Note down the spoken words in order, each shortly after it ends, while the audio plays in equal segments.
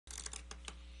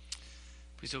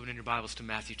Please open in your Bibles to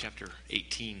Matthew chapter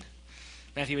 18.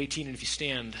 Matthew 18, and if you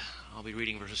stand, I'll be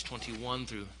reading verses 21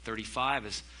 through 35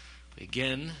 as we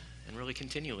again and really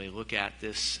continually look at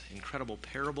this incredible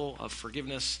parable of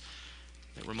forgiveness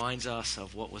that reminds us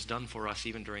of what was done for us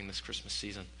even during this Christmas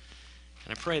season.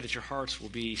 And I pray that your hearts will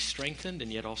be strengthened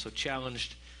and yet also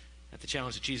challenged at the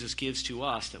challenge that Jesus gives to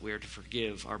us, that we are to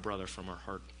forgive our brother from our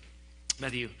heart.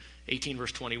 Matthew 18,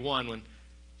 verse 21,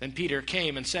 Then Peter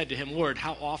came and said to him, Lord,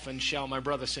 how often shall my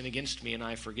brother sin against me and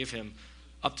I forgive him?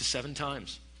 Up to 7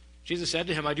 times. Jesus said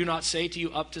to him, I do not say to you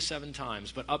up to 7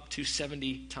 times, but up to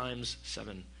 70 times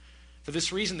 7. For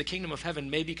this reason the kingdom of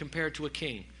heaven may be compared to a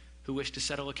king who wished to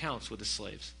settle accounts with his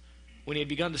slaves. When he had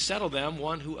begun to settle them,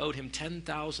 one who owed him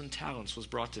 10,000 talents was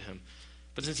brought to him.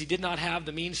 But since he did not have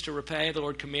the means to repay, the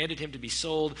Lord commanded him to be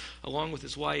sold, along with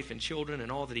his wife and children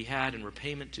and all that he had, in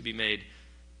repayment to be made.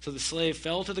 So the slave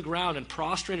fell to the ground and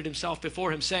prostrated himself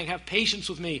before him, saying, Have patience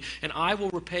with me, and I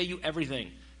will repay you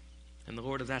everything. And the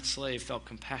Lord of that slave felt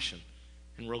compassion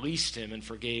and released him and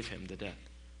forgave him the debt.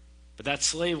 But that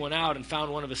slave went out and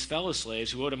found one of his fellow slaves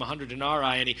who owed him 100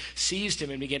 denarii, and he seized him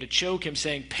and began to choke him,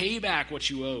 saying, Pay back what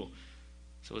you owe.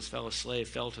 So his fellow slave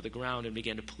fell to the ground and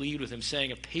began to plead with him, saying,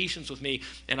 Have patience with me,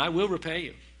 and I will repay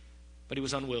you. But he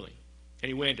was unwilling. And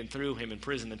he went and threw him in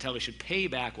prison until he should pay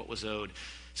back what was owed.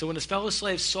 So when his fellow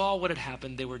slaves saw what had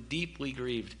happened, they were deeply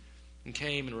grieved and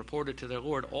came and reported to their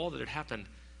Lord all that had happened.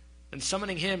 And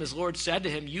summoning him, his Lord said to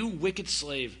him, You wicked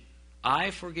slave,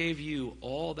 I forgave you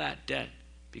all that debt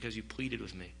because you pleaded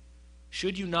with me.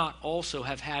 Should you not also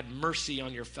have had mercy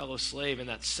on your fellow slave in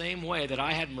that same way that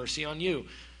I had mercy on you?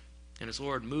 And his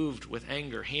Lord, moved with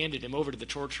anger, handed him over to the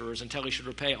torturers until he should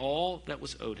repay all that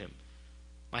was owed him.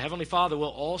 My heavenly Father will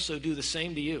also do the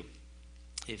same to you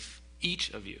if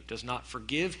each of you does not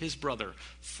forgive his brother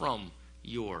from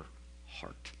your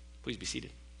heart. Please be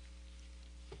seated.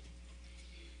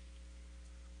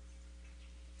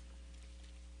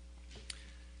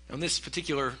 In this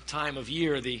particular time of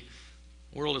year, the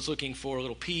world is looking for a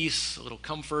little peace, a little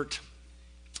comfort,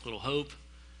 a little hope.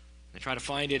 They try to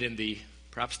find it in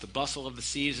perhaps the bustle of the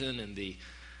season and the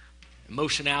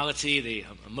emotionality, the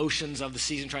emotions of the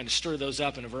season, trying to stir those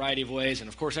up in a variety of ways. And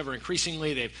of course, ever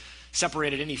increasingly, they've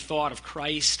separated any thought of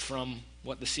Christ from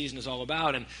what the season is all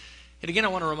about. And again, I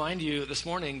want to remind you this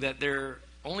morning that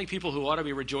only people who ought to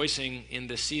be rejoicing in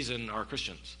this season are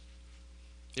Christians.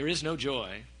 There is no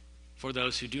joy for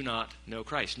those who do not know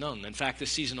Christ. None. In fact,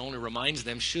 this season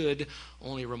should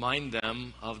only remind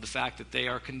them of the fact that they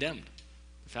are condemned.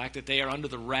 The fact that they are under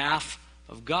the wrath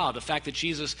of God. The fact that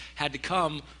Jesus had to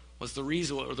come was the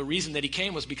reason that he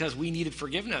came was because we needed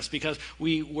forgiveness, because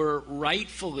we were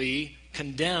rightfully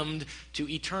condemned to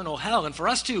eternal hell. And for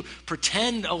us to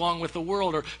pretend along with the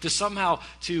world or to somehow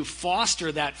to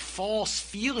foster that false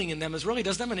feeling in them really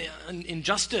does them an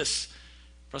injustice.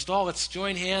 First of all, let's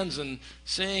join hands and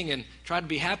sing and try to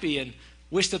be happy and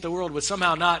wish that the world would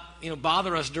somehow not,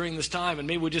 bother us during this time, and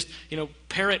maybe would just,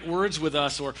 parrot words with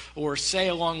us or say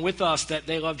along with us that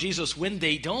they love Jesus when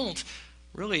they don't.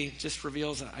 Really just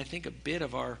reveals, I think, a bit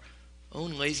of our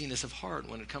own laziness of heart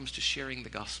when it comes to sharing the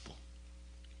gospel.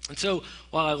 And so,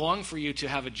 while I long for you to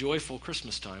have a joyful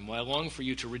Christmas time, while I long for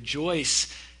you to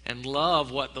rejoice and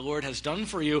love what the Lord has done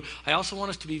for you, I also want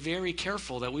us to be very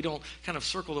careful that we don't kind of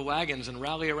circle the wagons and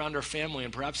rally around our family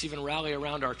and perhaps even rally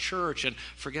around our church and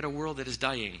forget a world that is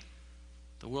dying,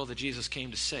 the world that Jesus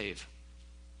came to save.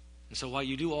 And so while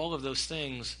you do all of those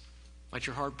things, might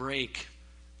your heart break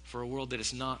for a world that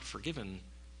is not forgiven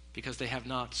because they have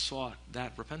not sought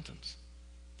that repentance.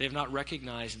 They have not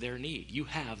recognized their need. You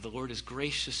have. The Lord is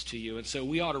gracious to you. And so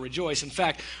we ought to rejoice. In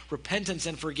fact, repentance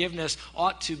and forgiveness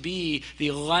ought to be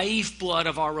the lifeblood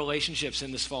of our relationships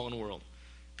in this fallen world.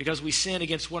 Because we sin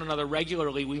against one another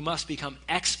regularly, we must become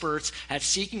experts at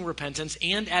seeking repentance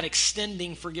and at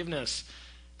extending forgiveness.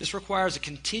 This requires a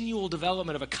continual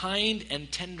development of a kind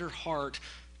and tender heart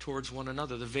towards one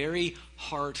another, the very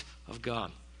heart of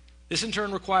God. This in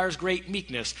turn requires great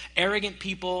meekness. Arrogant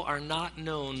people are not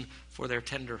known for their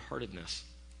tender-heartedness.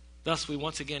 Thus, we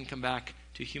once again come back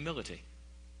to humility.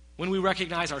 When we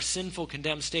recognize our sinful,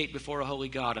 condemned state before a holy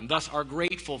God, and thus are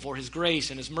grateful for his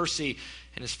grace and his mercy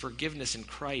and his forgiveness in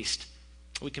Christ,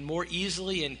 we can more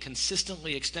easily and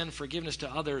consistently extend forgiveness to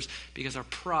others because our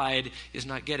pride is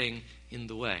not getting in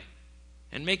the way.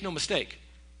 And make no mistake,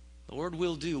 the Lord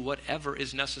will do whatever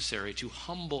is necessary to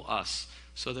humble us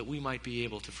so that we might be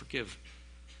able to forgive.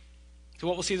 So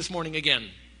what we'll see this morning again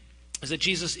is that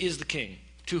Jesus is the King,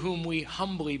 to whom we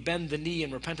humbly bend the knee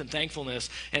in repentant thankfulness,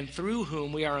 and through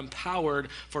whom we are empowered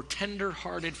for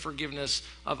tender-hearted forgiveness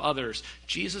of others.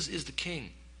 Jesus is the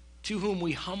King. to whom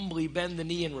we humbly bend the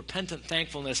knee in repentant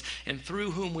thankfulness, and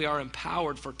through whom we are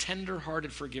empowered for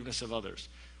tender-hearted forgiveness of others.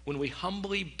 When we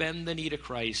humbly bend the knee to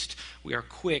Christ, we are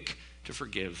quick to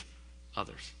forgive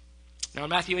others. Now in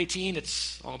Matthew 18,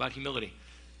 it's all about humility.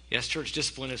 Yes, church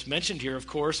discipline is mentioned here, of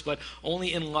course, but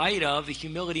only in light of the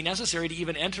humility necessary to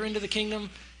even enter into the kingdom,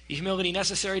 the humility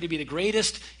necessary to be the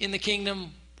greatest in the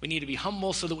kingdom. We need to be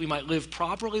humble so that we might live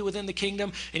properly within the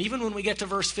kingdom. And even when we get to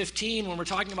verse 15, when we're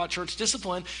talking about church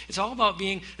discipline, it's all about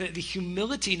being the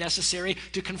humility necessary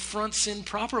to confront sin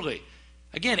properly.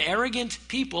 Again, arrogant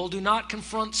people do not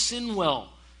confront sin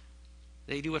well.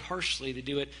 They do it harshly. They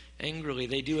do it angrily.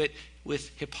 They do it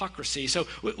with hypocrisy. So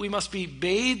we must be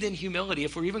bathed in humility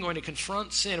if we're even going to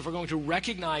confront sin, if we're going to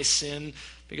recognize sin,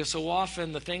 because so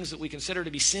often the things that we consider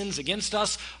to be sins against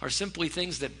us are simply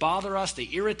things that bother us, they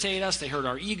irritate us, they hurt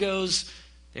our egos.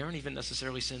 They aren't even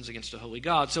necessarily sins against a holy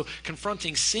God. So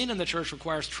confronting sin in the church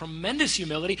requires tremendous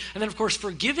humility. And then, of course,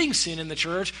 forgiving sin in the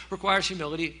church requires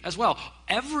humility as well.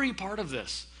 Every part of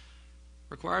this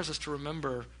requires us to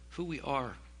remember who we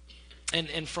are.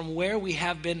 And from where we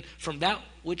have been, from that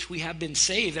which we have been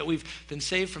saved, that we've been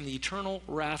saved from the eternal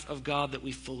wrath of God that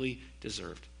we fully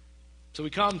deserved. So we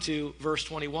come to verse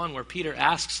 21 where Peter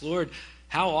asks, Lord,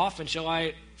 how often shall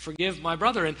I forgive my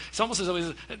brother? And it's almost as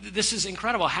though this is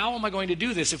incredible. How am I going to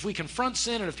do this? If we confront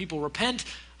sin and if people repent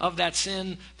of that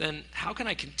sin, then how can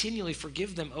I continually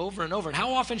forgive them over and over? And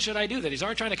how often should I do that? He's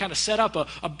already trying to kind of set up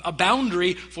a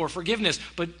boundary for forgiveness,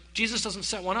 but Jesus doesn't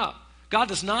set one up. God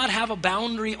does not have a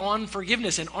boundary on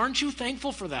forgiveness, and aren't you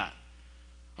thankful for that?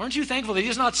 Aren't you thankful that he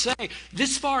does not say,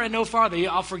 this far and no farther,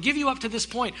 I'll forgive you up to this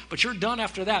point, but you're done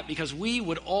after that, because we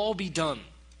would all be done.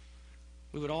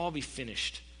 We would all be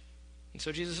finished. And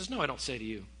so Jesus says, no, I don't say to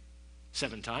you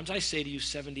 7 times. I say to you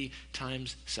 70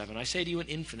 times 7. I say to you an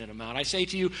infinite amount. I say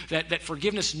to you that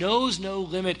forgiveness knows no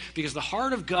limit, because the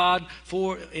heart of God,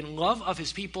 in love of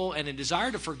his people and in desire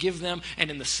to forgive them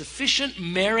and in the sufficient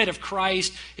merit of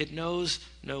Christ, it knows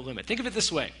no limit. Think of it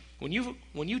this way. When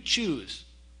you choose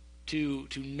to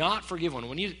not forgive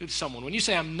when you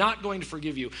say, I'm not going to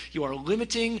forgive you, you are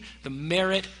limiting the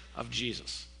merit of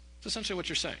Jesus. That's essentially what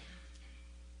you're saying.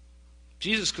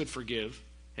 Jesus could forgive,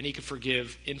 and he could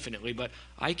forgive infinitely, but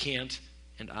I can't,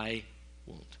 and I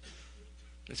won't.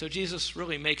 And so Jesus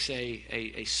really makes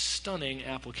a stunning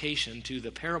application to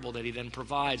the parable that he then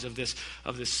provides of this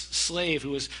slave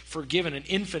who was forgiven an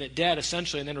infinite debt,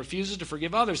 essentially, and then refuses to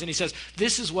forgive others. And he says,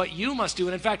 this is what you must do.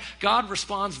 And in fact, God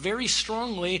responds very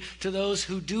strongly to those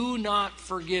who do not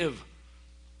forgive.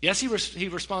 Yes, he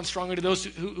responds strongly to those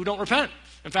who don't repent.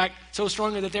 In fact, so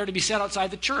strongly that they're to be set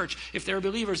outside the church if they're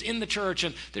believers in the church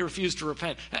and they refuse to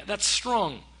repent. That's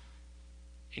strong.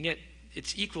 And yet,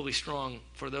 it's equally strong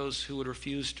for those who would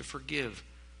refuse to forgive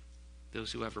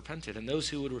those who have repented, and those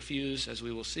who would refuse, as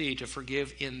we will see, to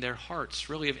forgive in their hearts,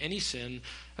 really, of any sin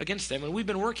against them. And we've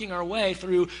been working our way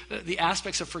through the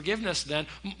aspects of forgiveness then,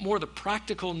 more the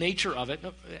practical nature of it,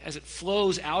 as it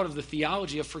flows out of the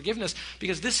theology of forgiveness,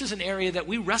 because this is an area that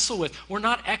we wrestle with. We're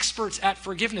not experts at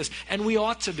forgiveness, and we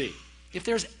ought to be. If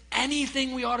there's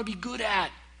anything we ought to be good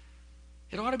at,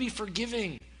 it ought to be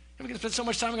forgiving. And we can spend so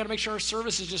much time, we've got to make sure our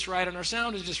service is just right, and our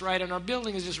sound is just right, and our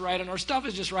building is just right, and our stuff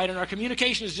is just right, and our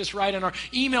communication is just right, and our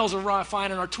emails are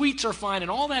fine, and our tweets are fine, and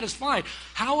all that is fine.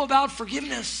 How about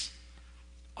forgiveness?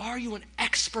 Are you an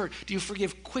expert? Do you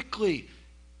forgive quickly? Do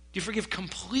you forgive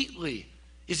completely?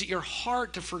 Is it your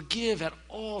heart to forgive at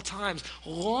all times,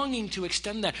 longing to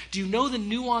extend that? Do you know the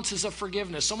nuances of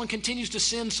forgiveness? Someone continues to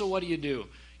sin, so what do you do?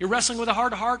 You're wrestling with a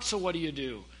hard heart, so what do you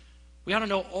do? We ought to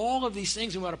know all of these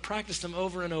things, and we ought to practice them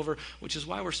over and over, which is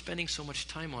why we're spending so much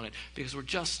time on it, because we're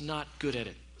just not good at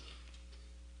it.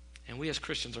 And we as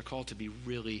Christians are called to be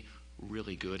really,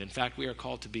 really good. In fact, we are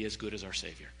called to be as good as our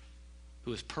Savior,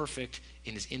 who is perfect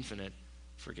in his infinite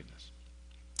forgiveness.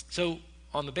 So,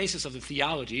 on the basis of the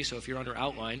theology, so if you're under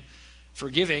outline,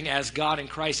 forgiving as God in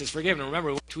Christ is forgiven. Remember,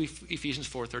 we went to Ephesians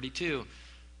 4:32.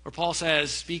 Where Paul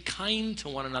says, be kind to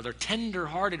one another,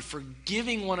 tender-hearted,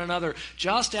 forgiving one another,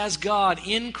 just as God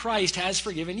in Christ has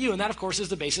forgiven you. And that, of course, is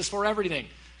the basis for everything.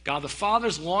 God the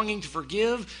Father's longing to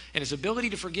forgive and his ability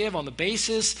to forgive on the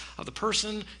basis of the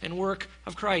person and work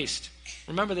of Christ.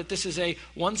 Remember that this is a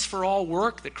once-for-all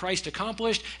work that Christ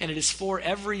accomplished, and it is for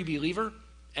every believer.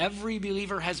 Every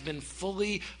believer has been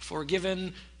fully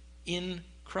forgiven in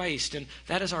Christ, and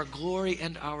that is our glory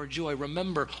and our joy.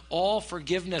 Remember, all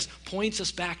forgiveness points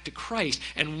us back to Christ.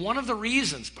 And one of the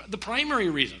reasons, the primary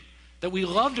reason that we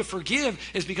love to forgive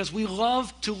is because we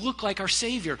love to look like our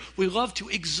Savior. We love to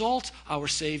exalt our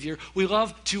Savior. We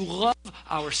love to love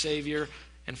our Savior.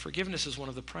 And forgiveness is one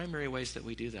of the primary ways that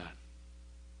we do that.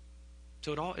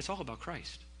 So it's all about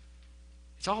Christ.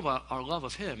 It's all about our love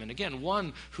of him. And again,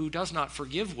 one who does not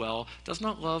forgive well does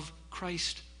not love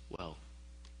Christ well.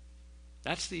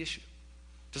 That's the issue.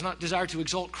 Does not desire to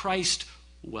exalt Christ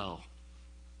well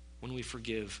when we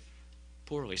forgive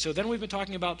poorly. So then we've been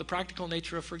talking about the practical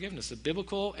nature of forgiveness, the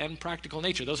biblical and practical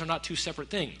nature. Those are not two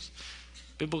separate things.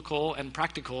 Biblical and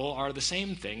practical are the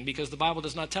same thing because the Bible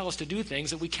does not tell us to do things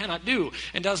that we cannot do,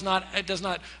 and does not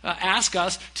ask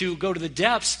us to go to the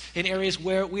depths in areas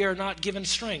where we are not given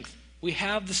strength. We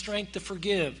have the strength to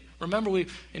forgive. Remember,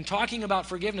 in talking about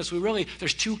forgiveness,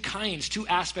 there's two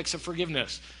aspects of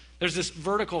forgiveness. There's this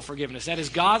vertical forgiveness, that is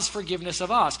God's forgiveness of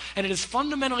us, and it is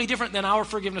fundamentally different than our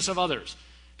forgiveness of others,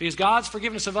 because God's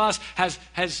forgiveness of us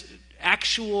has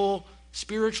actual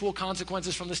spiritual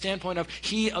consequences from the standpoint of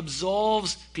he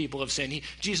absolves people of sin.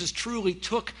 Jesus truly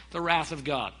took the wrath of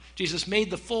God. Jesus made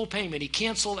the full payment. He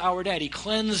canceled our debt. He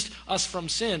cleansed us from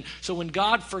sin. So when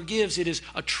God forgives, it is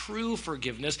a true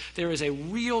forgiveness. There is a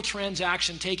real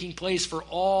transaction taking place for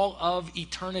all of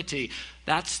eternity.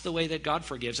 That's the way that God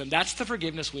forgives, and that's the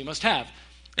forgiveness we must have.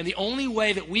 And the only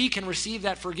way that we can receive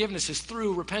that forgiveness is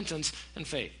through repentance and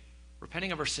faith.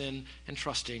 Repenting of our sin and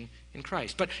trusting in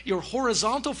Christ. But your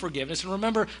horizontal forgiveness, and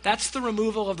remember, that's the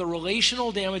removal of the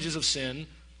relational damages of sin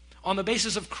on the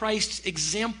basis of Christ's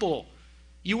example.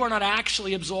 You are not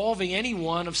actually absolving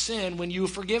anyone of sin when you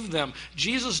forgive them.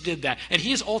 Jesus did that, and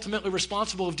he is ultimately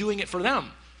responsible of doing it for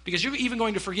them. Because you're even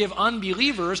going to forgive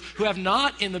unbelievers who have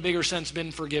not, in the bigger sense,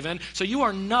 been forgiven. So you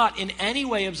are not in any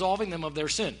way absolving them of their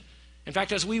sin. In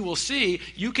fact, as we will see,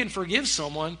 you can forgive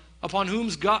someone upon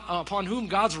whom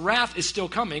God's wrath is still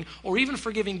coming, or even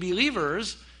forgiving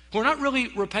believers who are not really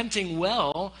repenting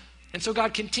well, and so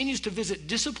God continues to visit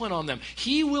discipline on them.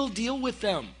 He will deal with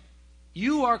them.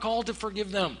 You are called to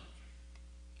forgive them.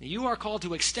 You are called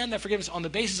to extend that forgiveness on the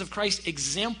basis of Christ's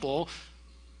example.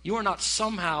 You are not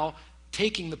somehow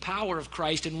taking the power of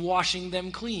Christ and washing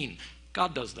them clean.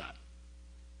 God does that.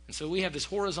 And so we have this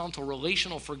horizontal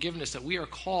relational forgiveness that we are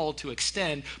called to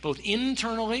extend both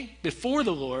internally before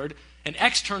the Lord and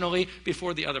externally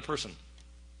before the other person.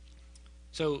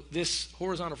 So this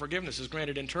horizontal forgiveness is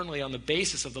granted internally on the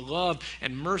basis of the love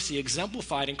and mercy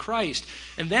exemplified in Christ.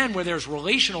 And then where there's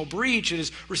relational breach, it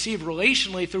is received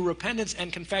relationally through repentance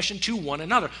and confession to one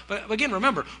another. But again,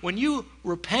 remember, when you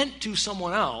repent to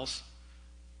someone else,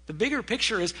 the bigger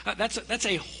picture is that's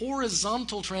a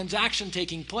horizontal transaction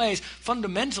taking place.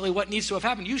 Fundamentally, what needs to have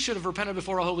happened, you should have repented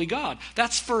before a holy God.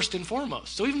 That's first and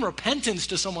foremost. So even repentance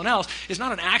to someone else is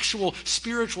not an actual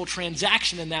spiritual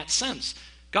transaction in that sense.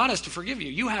 God has to forgive you.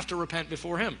 You have to repent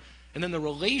before him. And then the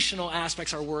relational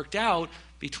aspects are worked out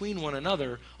between one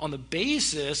another on the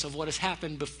basis of what has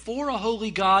happened before a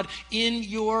holy God in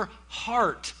your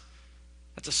heart.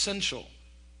 That's essential.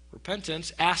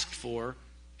 Repentance asked for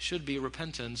should be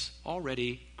repentance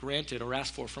already granted or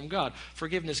asked for from God.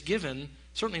 Forgiveness given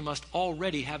certainly must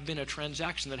already have been a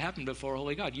transaction that happened before a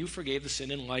holy God. You forgave the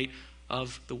sin in light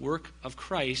of the work of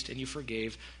Christ, and you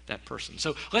forgave that person.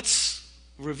 So let's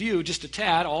review just a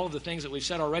tad all of the things that we've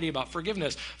said already about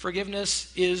forgiveness.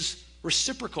 Forgiveness is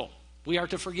reciprocal. We are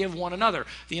to forgive one another.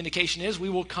 The indication is we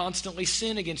will constantly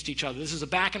sin against each other. This is a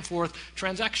back and forth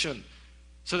transaction.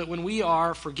 So that when we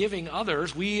are forgiving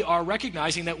others, we are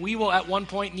recognizing that we will at one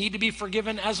point need to be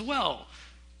forgiven as well.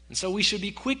 And so we should be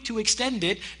quick to extend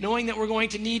it, knowing that we're going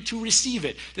to need to receive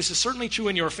it. This is certainly true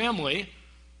in your family,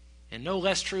 and no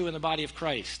less true in the body of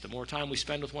Christ. The more time we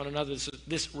spend with one another,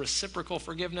 this reciprocal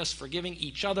forgiveness, forgiving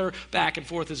each other back and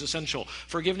forth is essential.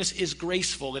 Forgiveness is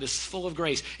graceful. It is full of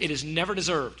grace. It is never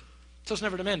deserved. So it's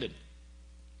never demanded.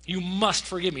 You must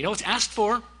forgive me. No, it's asked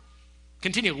for.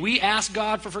 Continue. We ask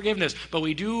God for forgiveness, but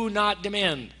we do not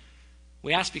demand.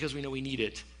 We ask because we know we need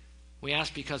it. We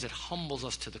ask because it humbles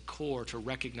us to the core to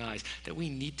recognize that we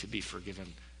need to be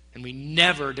forgiven. And we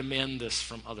never demand this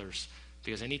from others,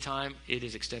 because anytime it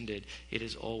is extended, it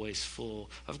is always full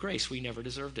of grace. We never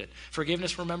deserved it.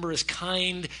 Forgiveness, remember, is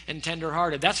kind and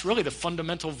tenderhearted. That's really the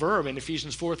fundamental verb in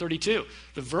Ephesians 4:32.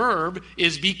 The verb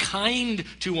is be kind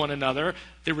to one another.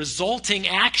 The resulting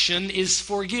action is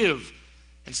forgive.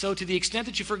 And so to the extent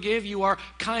that you forgive, you are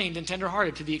kind and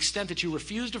tenderhearted. To the extent that you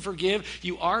refuse to forgive,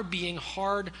 you are being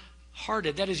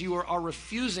hard-hearted. That is, you are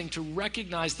refusing to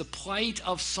recognize the plight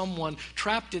of someone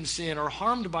trapped in sin or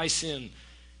harmed by sin.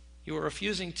 You are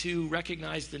refusing to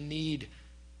recognize the need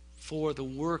for the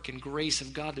work and grace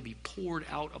of God to be poured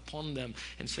out upon them.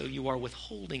 And so you are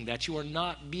withholding that. You are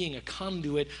not being a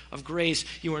conduit of grace.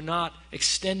 You are not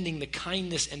extending the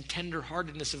kindness and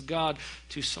tenderheartedness of God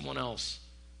to someone else.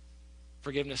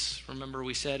 Forgiveness, remember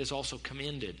we said, is also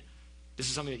commanded. This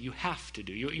is something that you have to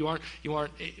do. You aren't,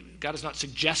 God is not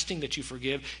suggesting that you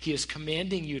forgive. He is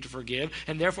commanding you to forgive,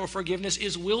 and therefore forgiveness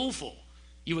is willful.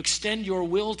 You extend your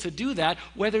will to do that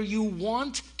whether you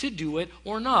want to do it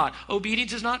or not.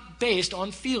 Obedience is not based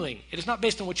on feeling. It is not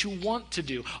based on what you want to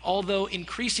do. Although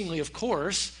increasingly, of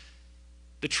course,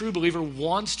 the true believer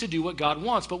wants to do what God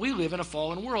wants. But we live in a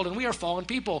fallen world, and we are fallen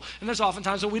people. And there's often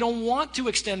times when we don't want to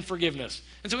extend forgiveness.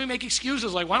 And so we make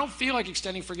excuses like, well, I don't feel like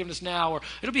extending forgiveness now, or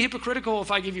it'll be hypocritical if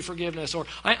I give you forgiveness, or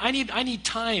I need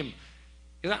time.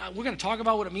 We're going to talk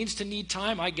about what it means to need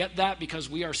time. I get that because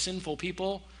we are sinful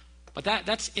people. But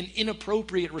that's an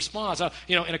inappropriate response.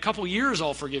 In a couple years,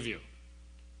 I'll forgive you.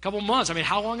 A couple months.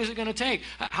 How long is it going to take?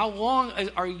 How long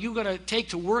are you going to take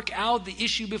to work out the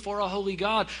issue before a holy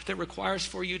God that requires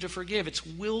for you to forgive? It's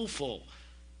willful.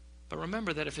 But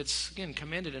remember that if it's, again,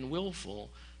 commanded and willful,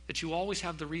 that you always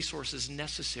have the resources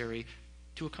necessary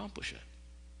to accomplish it.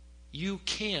 You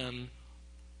can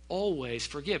always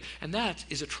forgive. And that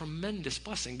is a tremendous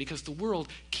blessing because the world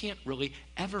can't really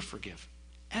ever forgive.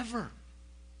 Ever.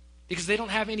 Because they don't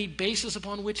have any basis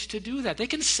upon which to do that. They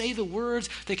can say the words.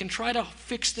 They can try to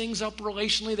fix things up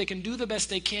relationally. They can do the best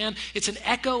they can. It's an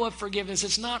echo of forgiveness.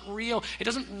 It's not real. It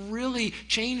doesn't really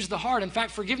change the heart. In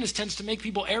fact, forgiveness tends to make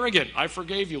people arrogant. I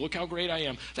forgave you. Look how great I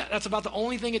am. That's about the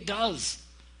only thing it does.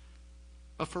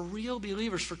 But for real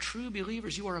believers, for true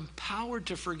believers, you are empowered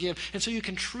to forgive. And so you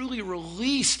can truly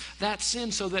release that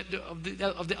sin so that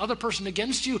of the other person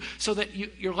against you so that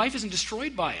your life isn't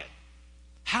destroyed by it.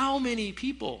 How many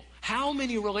people, how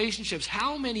many relationships,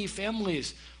 how many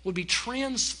families would be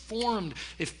transformed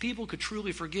if people could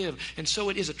truly forgive? And so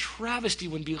it is a travesty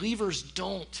when believers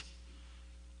don't,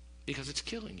 because it's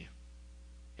killing you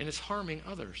and it's harming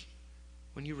others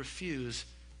when you refuse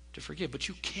to forgive. But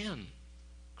you can.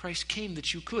 Christ came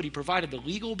that you could. He provided the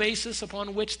legal basis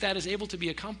upon which that is able to be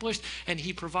accomplished, and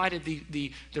he provided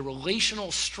the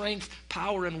relational strength,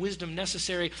 power, and wisdom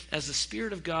necessary as the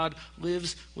Spirit of God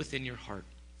lives within your heart.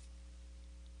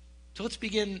 So let's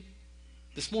begin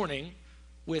this morning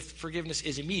with forgiveness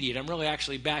is immediate. I'm really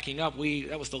actually backing up.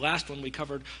 That was the last one we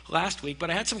covered last week,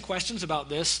 but I had some questions about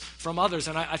this from others,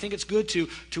 and I think it's good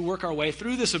to work our way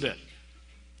through this a bit.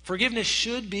 Forgiveness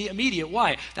should be immediate.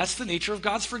 Why? That's the nature of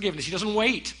God's forgiveness. He doesn't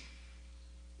wait.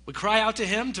 We cry out to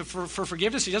him for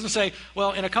forgiveness. He doesn't say,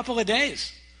 well, in a couple of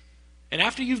days. And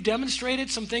after you've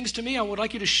demonstrated some things to me, I would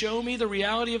like you to show me the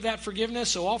reality of that forgiveness,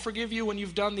 so I'll forgive you when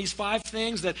you've done these 5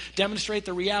 things that demonstrate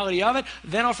the reality of it,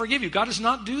 then I'll forgive you. God does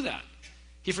not do that.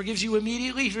 He forgives you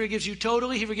immediately. He forgives you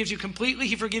totally. He forgives you completely.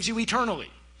 He forgives you eternally.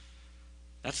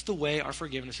 That's the way our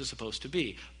forgiveness is supposed to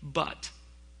be. But,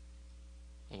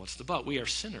 well, what's the but? We are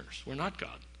sinners. We're not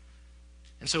God.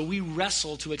 And so we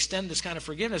wrestle to extend this kind of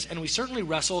forgiveness, and we certainly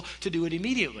wrestle to do it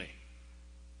immediately.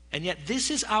 And yet this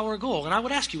is our goal. And I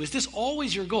would ask you, is this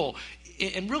always your goal?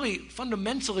 And really,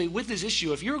 fundamentally, with this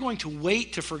issue, if you're going to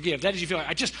wait to forgive, that is, you feel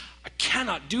like, I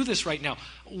cannot do this right now.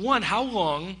 1, how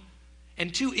long?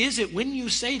 And 2, is it when you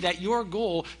say that your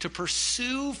goal to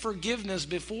pursue forgiveness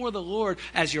before the Lord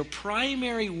as your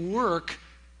primary work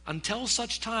until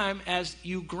such time as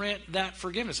you grant that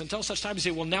forgiveness? Until such time you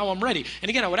say, well, now I'm ready. And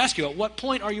again, I would ask you, at what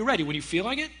point are you ready? When you feel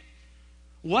like it?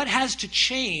 What has to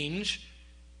change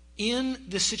in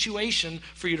the situation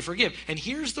for you to forgive? And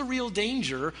here's the real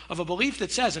danger of a belief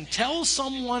that says, until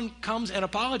someone comes and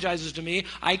apologizes to me,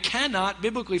 I cannot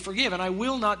biblically forgive, and I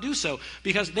will not do so,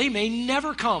 because they may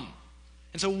never come.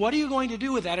 And so what are you going to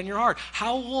do with that in your heart?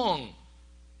 How long?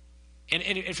 And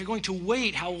if you're going to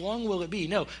wait, how long will it be?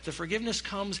 No, the forgiveness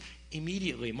comes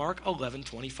immediately. Mark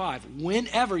 11:25.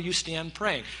 Whenever you stand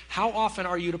praying. How often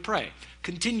are you to pray?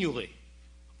 Continually.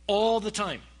 All the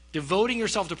time. Devoting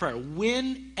yourself to prayer.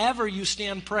 Whenever you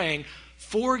stand praying,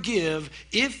 forgive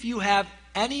if you have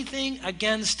anything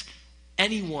against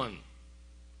anyone.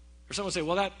 Or someone say,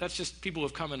 well, that's just people who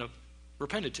have come and have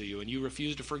repented to you and you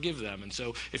refuse to forgive them. And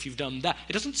so if you've done that,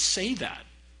 it doesn't say that.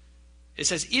 It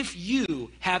says, if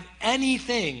you have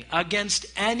anything against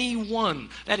anyone,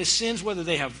 that is sins, whether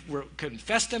they have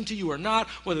confessed them to you or not,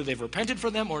 whether they've repented for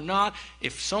them or not,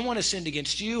 if someone has sinned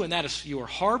against you and that is, you are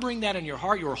harboring that in your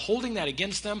heart, you are holding that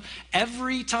against them,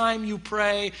 every time you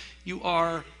pray, you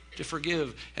are to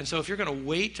forgive. And so if you're going to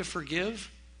wait to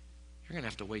forgive, you're going to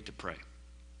have to wait to pray.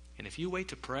 And if you wait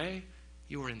to pray,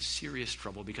 you are in serious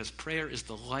trouble, because prayer is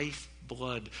the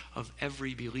lifeblood of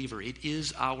every believer. It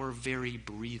is our very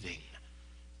breathing.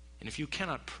 And if you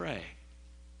cannot pray,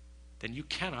 then you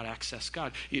cannot access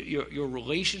God. Your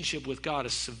relationship with God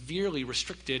is severely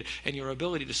restricted, and your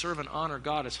ability to serve and honor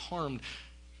God is harmed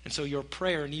And so your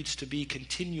prayer needs to be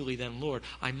continually then, Lord,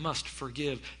 I must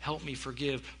forgive. Help me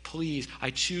forgive. Please, I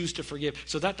choose to forgive.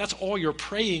 So that's all you're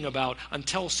praying about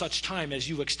until such time as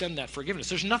you extend that forgiveness.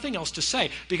 There's nothing else to say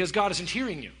because God isn't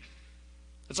hearing you.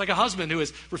 It's like a husband who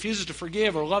refuses to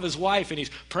forgive or love his wife, and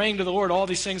he's praying to the Lord all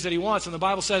these things that he wants. And the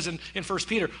Bible says in 1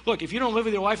 Peter, look, if you don't live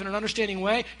with your wife in an understanding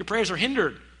way, your prayers are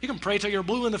hindered. You can pray till you're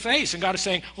blue in the face, and God is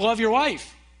saying, love your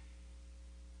wife.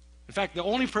 In fact, the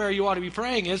only prayer you ought to be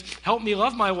praying is, help me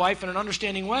love my wife in an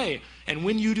understanding way. And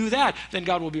when you do that, then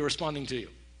God will be responding to you.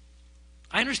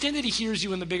 I understand that he hears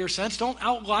you in the bigger sense. Don't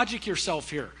outlogic yourself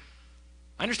here.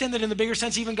 I understand that in the bigger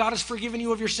sense, even God has forgiven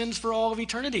you of your sins for all of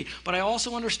eternity. But I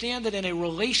also understand that in a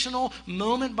relational,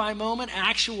 moment-by-moment,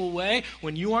 actual way,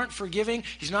 when you aren't forgiving,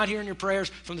 he's not hearing your prayers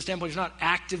from the standpoint he's not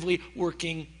actively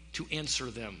working to answer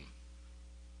them.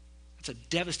 That's a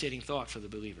devastating thought for the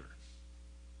believer.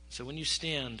 So when you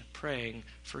stand praying,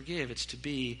 forgive. It's to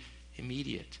be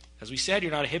immediate. As we said,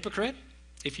 you're not a hypocrite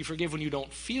if you forgive when you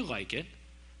don't feel like it,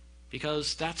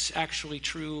 because that's actually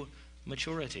true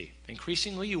maturity.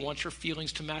 Increasingly, you want your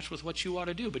feelings to match with what you ought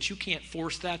to do, but you can't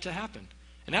force that to happen.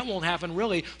 And that won't happen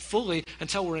really fully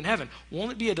until we're in heaven.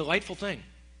 Won't it be a delightful thing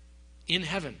in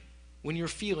heaven when your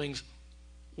feelings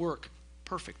work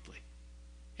perfectly?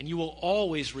 And you will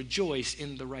always rejoice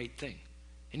in the right thing.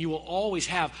 And you will always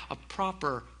have a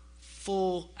proper,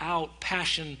 full-out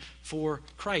passion for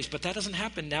Christ. But that doesn't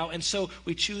happen now, and so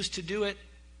we choose to do it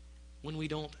when we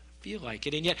don't feel like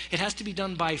it. And yet, it has to be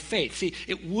done by faith. See,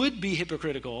 it would be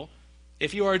hypocritical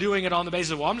if you are doing it on the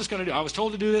basis of, well, I'm just going to do, I was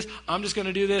told to do this, I'm just going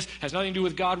to do this, has nothing to do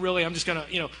with God really, I'm just going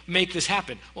to, make this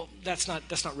happen. Well, that's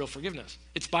not real forgiveness.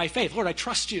 It's by faith. Lord, I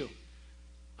trust you.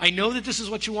 I know that this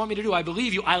is what you want me to do. I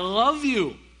believe you. I love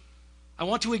you. I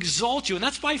want to exalt you. And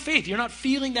that's by faith. You're not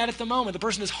feeling that at the moment. The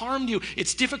person has harmed you.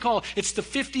 It's difficult. It's the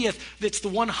 50th. It's the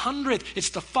 100th.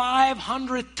 It's the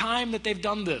 500th time that they've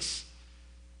done this.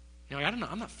 I don't know.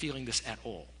 I'm not feeling this at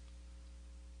all.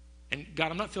 And God,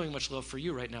 I'm not feeling much love for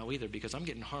you right now either, because I'm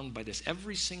getting harmed by this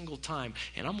every single time.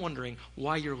 And I'm wondering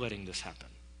why you're letting this happen.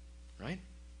 Right?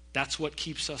 That's what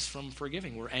keeps us from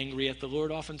forgiving. We're angry at the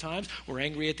Lord oftentimes. We're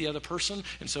angry at the other person,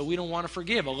 and so we don't want to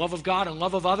forgive. A love of God and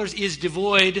love of others is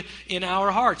devoid in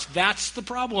our hearts. That's the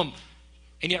problem.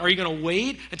 And yet, are you going to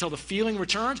wait until the feeling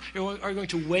returns? Or are you going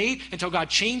to wait until God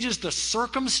changes the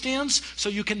circumstance so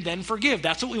you can then forgive?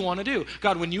 That's what we want to do.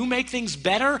 God, when you make things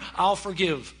better, I'll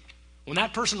forgive. When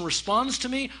that person responds to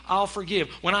me, I'll forgive.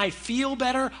 When I feel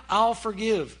better, I'll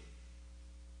forgive.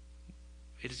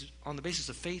 It is on the basis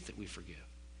of faith that we forgive.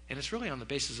 And it's really on the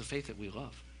basis of faith that we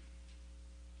love.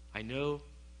 I know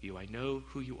you. I know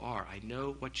who you are. I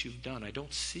know what you've done. I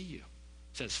don't see you,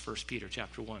 says 1 Peter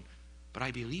chapter 1. But I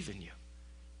believe in you.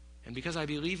 And because I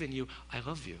believe in you, I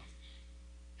love you.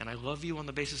 And I love you on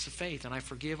the basis of faith. And I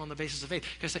forgive on the basis of faith.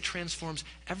 Because that transforms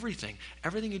everything.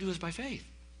 Everything you do is by faith.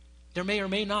 There may or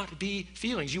may not be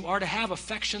feelings. You are to have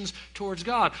affections towards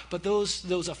God. But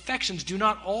those affections do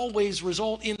not always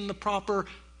result in the proper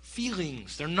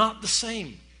feelings. They're not the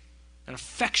same. An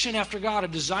affection after God, a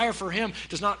desire for him,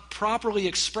 does not properly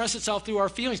express itself through our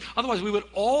feelings. Otherwise, we would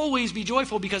always be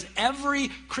joyful, because every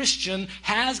Christian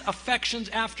has affections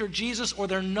after Jesus, or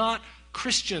they're not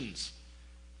Christians.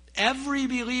 Every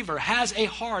believer has a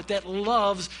heart that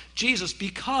loves Jesus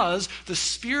because the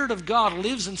Spirit of God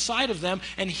lives inside of them,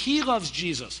 and he loves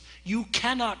Jesus. You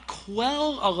cannot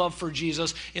quell a love for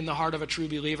Jesus in the heart of a true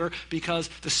believer because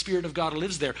the Spirit of God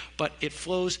lives there, but it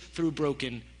flows through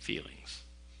broken feelings.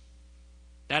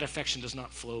 That affection does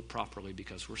not flow properly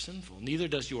because we're sinful. Neither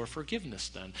does your forgiveness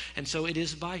then. And so it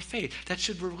is by faith. That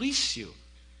should release you.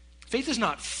 Faith is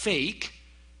not fake.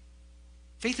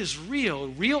 Faith is real, a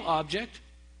real object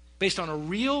based on a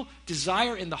real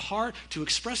desire in the heart to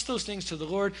express those things to the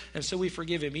Lord. And so we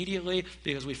forgive immediately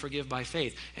because we forgive by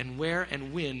faith. And where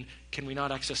and when can we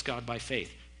not access God by faith?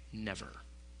 Never.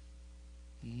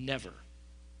 Never.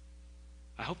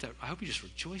 I hope you just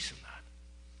rejoice in that.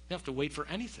 You don't have to wait for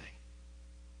anything.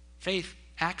 Faith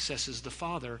accesses the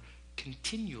Father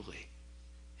continually,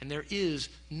 and there is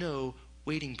no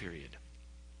waiting period.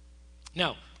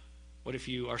 Now, what if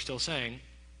you are still saying,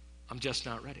 I'm just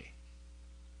not ready?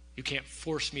 You can't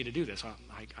force me to do this.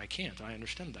 I can't. I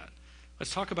understand that.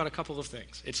 Let's talk about a couple of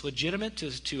things. It's legitimate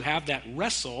to have that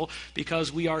wrestle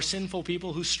because we are sinful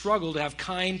people who struggle to have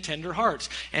kind, tender hearts.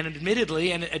 And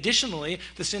admittedly, and additionally,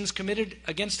 the sins committed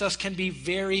against us can be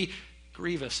very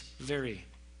grievous, very.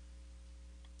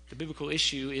 The biblical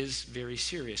issue is very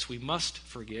serious. We must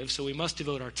forgive, so we must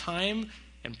devote our time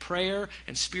and prayer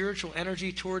and spiritual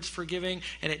energy towards forgiving,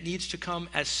 and it needs to come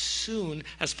as soon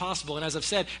as possible. And as I've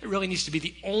said, it really needs to be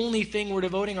the only thing we're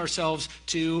devoting ourselves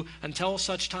to until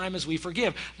such time as we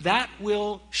forgive. That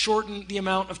will shorten the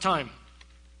amount of time.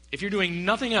 If you're doing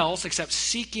nothing else except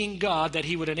seeking God that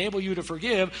he would enable you to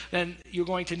forgive, then you're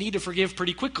going to need to forgive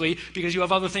pretty quickly because you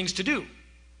have other things to do.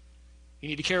 You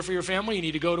need to care for your family, you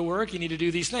need to go to work, you need to do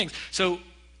these things. So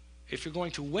if you're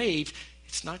going to wait,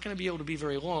 it's not going to be able to be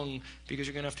very long because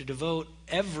you're going to have to devote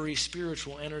every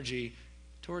spiritual energy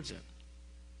towards it.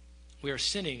 We are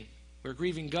sinning, we're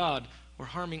grieving God, we're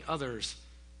harming others,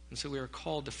 and so we are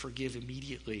called to forgive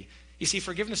immediately. You see,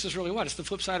 forgiveness is really what? It's the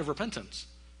flip side of repentance.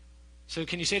 So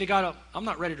can you say to God, oh, I'm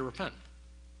not ready to repent?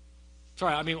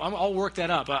 Sorry, I'll work that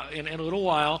up. In a little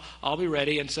while, I'll be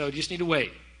ready, and so you just need to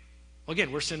wait. Well,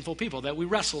 again, we're sinful people, that we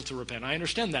wrestle to repent. I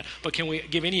understand that. But can we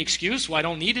give any excuse why I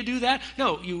don't need to do that?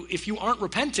 No, if you aren't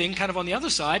repenting, kind of on the other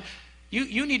side,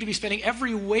 you need to be spending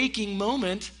every waking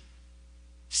moment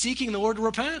seeking the Lord to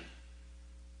repent.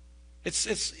 This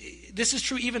is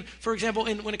true even, for example,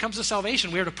 when it comes to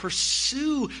salvation. We are to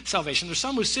pursue salvation. There's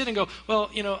some who sit and go, well,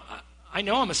 I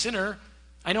know I'm a sinner.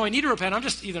 I know I need to repent. I'm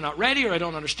just either not ready or I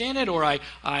don't understand it or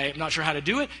I'm not sure how to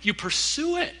do it. You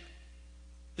pursue it.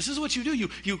 This is what you do.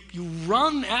 You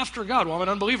run after God. Well, I'm an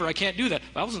unbeliever. I can't do that.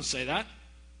 The Bible doesn't say that.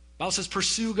 The Bible says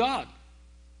pursue God.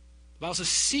 The Bible says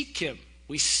seek him.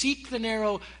 We seek the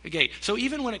narrow gate. So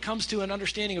even when it comes to an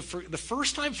understanding of the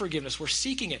first time forgiveness, we're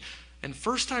seeking it. And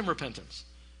first time repentance,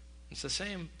 it's the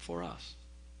same for us.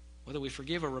 Whether we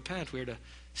forgive or repent, we are to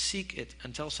seek it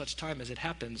until such time as it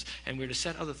happens, and we're to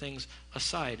set other things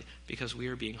aside because we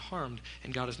are being harmed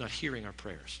and God is not hearing our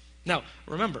prayers. Now,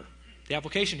 remember, the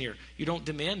application here, you don't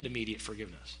demand immediate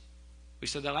forgiveness. We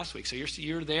said that last week. So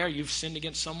you're there, you've sinned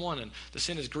against someone, and the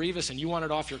sin is grievous, and you want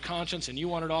it off your conscience, and you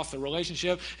want it off the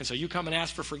relationship, and so you come and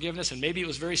ask for forgiveness, and maybe it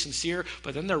was very sincere,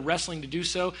 but then they're wrestling to do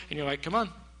so, and you're like, come on,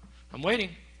 I'm waiting.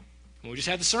 And we just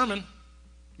had the sermon.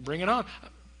 Bring it on.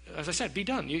 As I said, be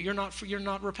done. You're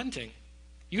not repenting.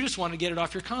 You just want to get it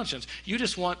off your conscience. You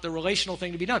just want the relational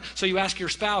thing to be done. So you ask your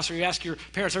spouse or you ask your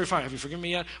parents, are we fine? Have you forgiven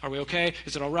me yet? Are we okay?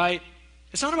 Is it all right?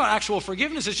 It's not about actual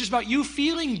forgiveness. It's just about you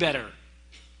feeling better.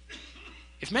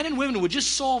 If men and women would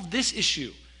just solve this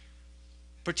issue,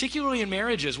 particularly in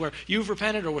marriages where you've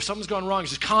repented or where something's gone wrong,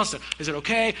 it's just constant. Is it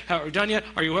okay? Are we done yet?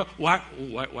 Are you? Why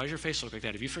does your face look like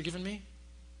that? Have you forgiven me?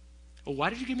 Well,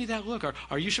 why did you give me that look?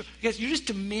 Are you sure? Because you're just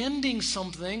demanding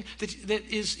something that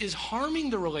is harming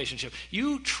the relationship.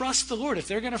 You trust the Lord. If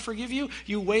they're going to forgive you,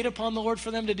 you wait upon the Lord for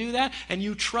them to do that, and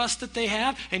you trust that they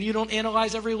have, and you don't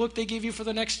analyze every look they give you for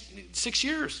the next 6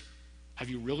 years. Have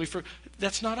you really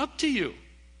That's not up to you.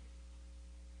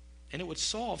 And it would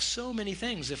solve so many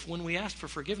things if when we asked for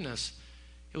forgiveness,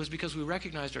 it was because we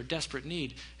recognized our desperate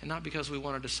need and not because we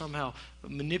wanted to somehow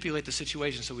manipulate the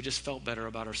situation so we just felt better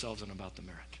about ourselves and about the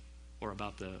marriage. Or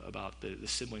about the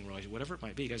sibling relationship, whatever it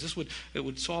might be. Guys, it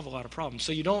would solve a lot of problems.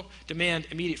 So you don't demand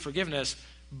immediate forgiveness,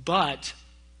 but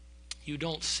you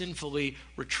don't sinfully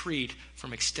retreat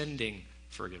from extending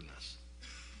forgiveness.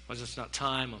 Well, it's not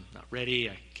time, I'm not ready,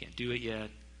 I can't do it yet,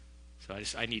 so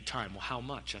I need time. Well, how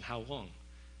much and how long?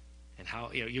 And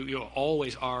how you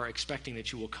always are expecting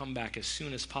that you will come back as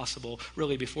soon as possible,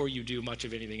 really before you do much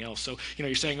of anything else. So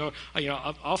you're saying,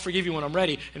 I'll forgive you when I'm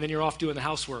ready, and then you're off doing the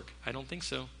housework. I don't think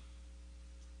so.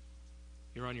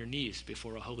 You're on your knees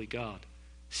before a holy God,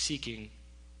 seeking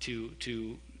to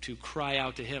cry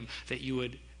out to him that you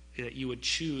would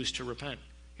choose to repent.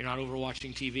 You're not over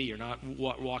watching TV. You're not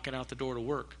walking out the door to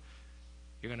work.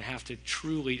 You're going to have to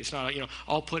truly. It's not.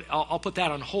 I'll put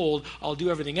that on hold. I'll do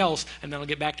everything else, and then I'll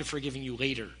get back to forgiving you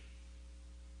later.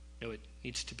 No, it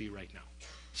needs to be right now.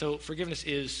 So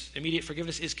immediate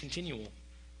forgiveness is continual.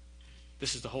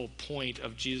 This is the whole point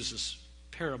of Jesus'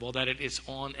 parable, that it is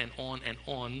on and on and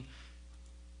on.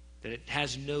 That it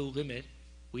has no limit.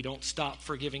 We don't stop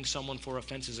forgiving someone for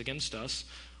offenses against us.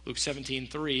 Luke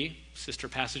 17:3, sister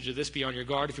passage of this, be on your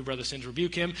guard. If your brother sins,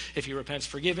 rebuke him. If he repents,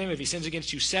 forgive him. If he sins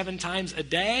against you 7 times a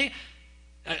day,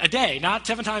 not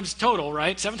 7 times total,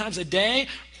 right? 7 times a day,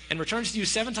 and returns to you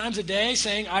 7 times a day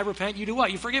saying, I repent, you do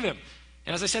what? You forgive him.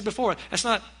 And as I said before, that's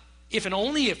not if and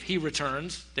only if he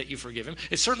returns that you forgive him.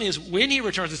 It certainly is when he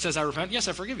returns and says, I repent, yes,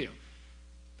 I forgive you.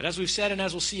 But as we've said and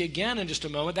as we'll see again in just a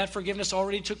moment, that forgiveness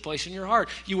already took place in your heart.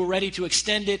 You were ready to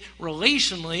extend it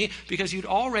relationally because you'd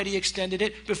already extended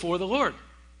it before the Lord.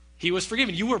 He was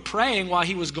forgiven. You were praying while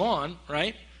he was gone,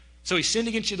 right? So he sinned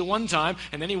against you the one time,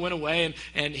 and then he went away,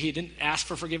 and he didn't ask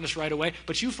for forgiveness right away,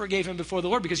 but you forgave him before the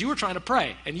Lord because you were trying to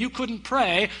pray, and you couldn't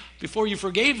pray before you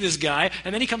forgave this guy,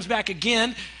 and then he comes back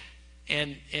again,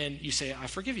 and you say, I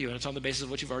forgive you, and it's on the basis of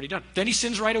what you've already done. Then he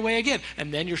sins right away again,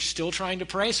 and then you're still trying to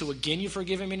pray, so again you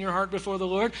forgive him in your heart before the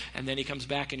Lord, and then he comes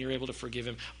back and you're able to forgive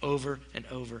him over and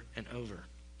over and over.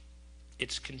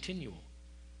 It's continual.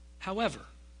 However,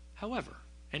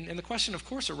 and the question, of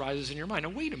course, arises in your mind, now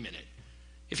wait a minute.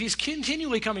 If he's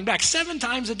continually coming back 7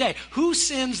 times a day, who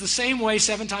sins the same way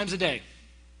 7 times a day?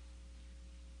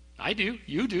 I do.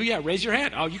 You do. Yeah, raise your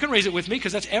hand. Oh, you can raise it with me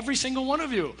because that's every single one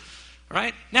of you. All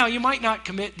right? Now, you might not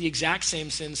commit the exact same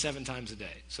sin 7 times a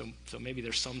day. So maybe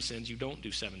there's some sins you don't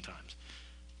do 7 times.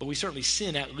 But we certainly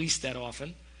sin at least that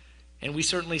often. And we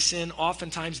certainly sin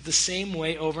oftentimes the same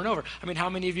way over and over. I mean, how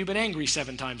many of you have been angry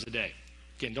 7 times a day?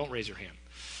 Again, don't raise your hand.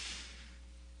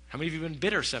 How many of you have been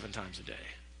bitter 7 times a day?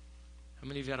 How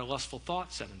many of you had a lustful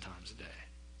thought 7 times a day?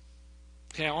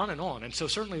 Okay, on and on. And so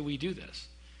certainly we do this.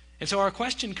 And so our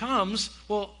question comes,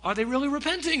 well, are they really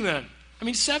repenting then? I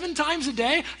mean, 7 times a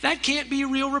day, that can't be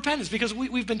real repentance because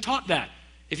we've been taught that.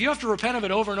 If you have to repent of it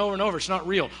over and over and over, it's not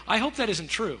real. I hope that isn't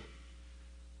true.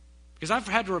 Because I've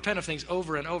had to repent of things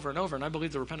over and over and over, and I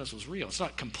believe the repentance was real. It's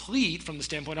not complete from the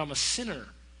standpoint I'm a sinner.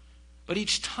 But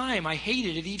each time I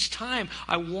hated it, each time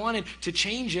I wanted to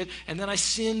change it, and then I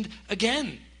sinned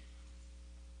again.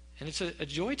 And it's a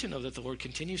joy to know that the Lord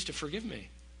continues to forgive me.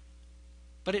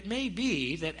 But it may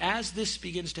be that as this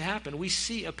begins to happen, we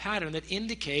see a pattern that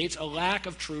indicates a lack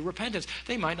of true repentance.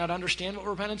 They might not understand what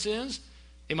repentance is.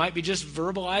 They might be just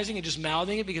verbalizing and just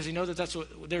mouthing it because they know that that's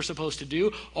what they're supposed to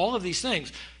do. All of these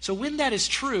things. So when that is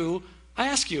true, I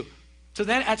ask you, so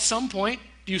then at some point,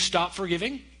 do you stop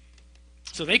forgiving?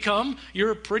 So they come,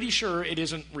 you're pretty sure it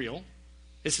isn't real.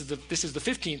 This is the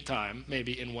 15th time,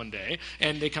 maybe in one day,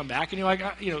 and they come back, and you're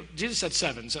like, Jesus said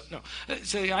 7, so no.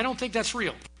 So I don't think that's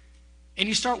real. And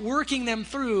you start working them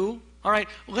through, all right,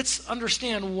 let's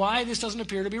understand why this doesn't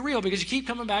appear to be real, because you keep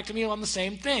coming back to me on the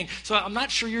same thing. So I'm not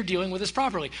sure you're dealing with this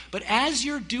properly. But as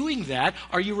you're doing that,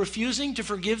 are you refusing to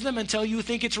forgive them until you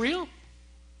think it's real?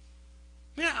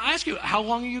 I mean, I ask you, how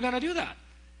long are you going to do that?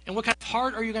 And what kind of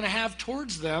heart are you going to have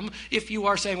towards them if you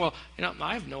are saying, well,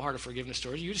 I have no heart of forgiveness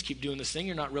towards you. You just keep doing this thing.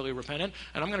 You're not really repentant.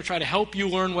 And I'm going to try to help you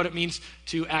learn what it means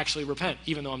to actually repent,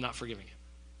 even though I'm not forgiving you.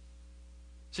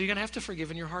 So you're going to have to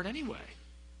forgive in your heart anyway.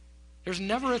 There's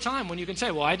never a time when you can say,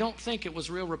 well, I don't think it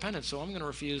was real repentance, so I'm going to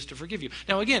refuse to forgive you.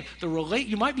 Now, again,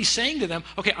 you might be saying to them,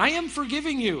 okay, I am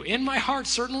forgiving you in my heart,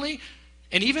 certainly,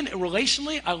 and even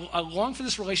relationally, I long for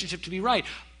this relationship to be right.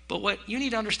 But what you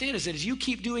need to understand is that as you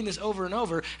keep doing this over and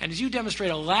over, and as you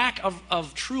demonstrate a lack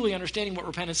of truly understanding what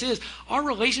repentance is, our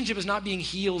relationship is not being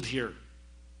healed here.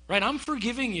 Right? I'm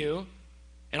forgiving you,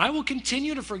 and I will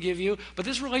continue to forgive you, but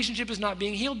this relationship is not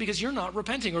being healed because you're not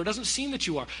repenting, or it doesn't seem that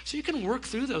you are. So you can work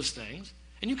through those things,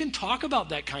 and you can talk about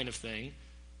that kind of thing,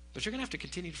 but you're going to have to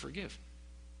continue to forgive.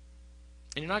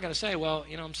 And you're not going to say, well,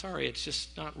 I'm sorry, it's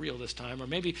just not real this time. Or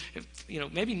maybe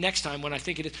next time when I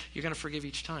think it is, you're going to forgive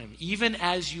each time. Even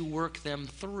as you work them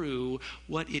through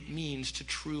what it means to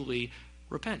truly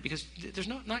repent. Because there's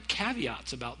not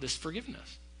caveats about this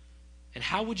forgiveness. And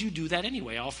how would you do that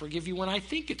anyway? I'll forgive you when I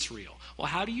think it's real. Well,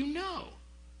 how do you know?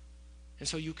 And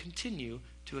so you continue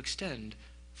to extend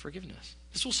forgiveness.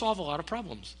 This will solve a lot of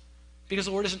problems. Because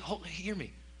the Lord isn't, hear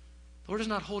me, the Lord is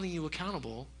not holding you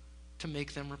accountable to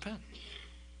make them repent.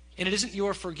 And it isn't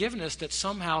your forgiveness that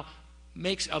somehow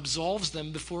absolves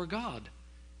them before God.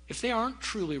 If they aren't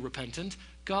truly repentant,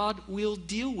 God will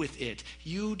deal with it.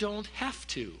 You don't have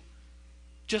to.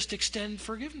 Just extend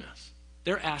forgiveness.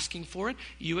 They're asking for it.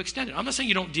 You extend it. I'm not saying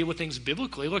you don't deal with things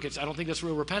biblically. Look, I don't think that's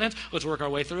real repentance. Let's work our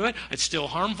way through it. It's still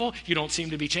harmful. You don't seem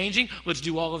to be changing. Let's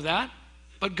do all of that.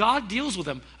 But God deals with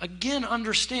them. Again,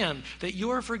 understand that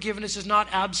your forgiveness is not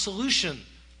absolution.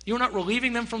 You're not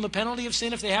relieving them from the penalty of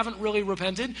sin if they haven't really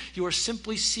repented. You are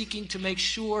simply seeking to make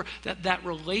sure that that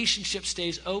relationship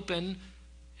stays open,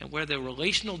 and where the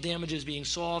relational damage is being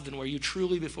solved, and where you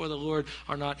truly before the Lord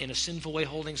are not in a sinful way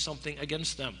holding something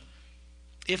against them.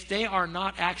 If they are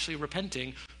not actually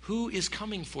repenting, who is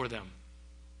coming for them?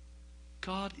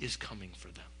 God is coming for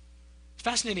them. It's a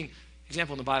fascinating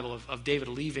example in the Bible of David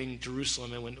leaving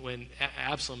Jerusalem, and when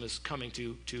Absalom is coming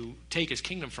to take his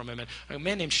kingdom from him. And a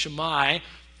man named Shammai,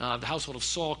 the household of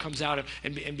Saul, comes out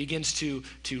and begins to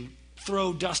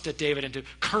throw dust at David and to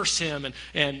curse him.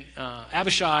 And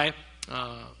Abishai,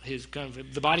 his kind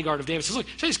of the bodyguard of David, says, look,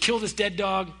 should I just kill this dead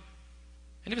dog?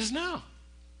 And he says, no.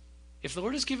 If the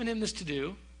Lord has given him this to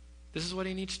do, this is what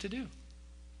he needs to do.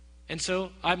 And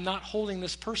so I'm not holding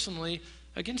this personally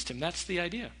against him. That's the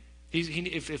idea.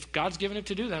 If God's given it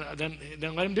to do,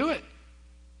 then let him do it.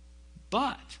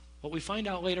 But what we find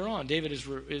out later on, David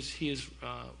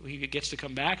he gets to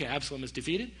come back, and Absalom is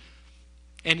defeated,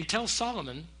 and he tells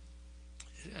Solomon,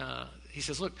 he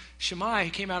says, look, Shammai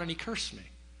came out and he cursed me.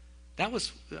 That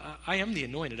was, I am the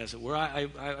anointed, as it were.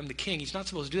 I'm the king. He's not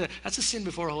supposed to do that. That's a sin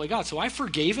before a holy God. So I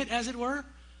forgave it, as it were.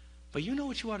 But you know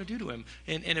what you ought to do to him.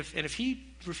 And if he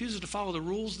refuses to follow the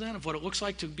rules then of what it looks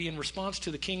like to be in response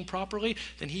to the king properly,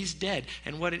 then he's dead.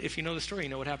 And if you know the story, you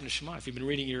know what happened to Shammai. If you've been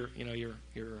reading your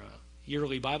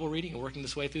yearly Bible reading and working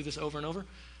this way through this over and over,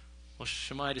 well,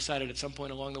 Shammai decided at some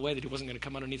point along the way that he wasn't going to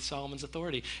come underneath Solomon's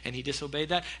authority, and he disobeyed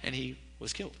that, and he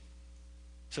was killed.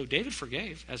 So David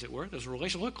forgave, as it were. There's a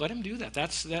relation. Look, let him do that.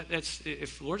 That's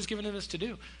if the Lord has given him this to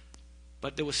do.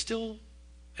 But there was still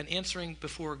an answering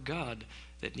before God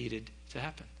that needed to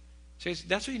happen. So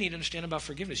that's what you need to understand about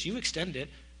forgiveness. You extend it.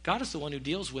 God is the one who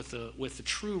deals with the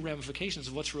true ramifications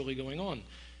of what's really going on.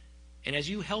 And as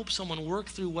you help someone work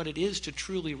through what it is to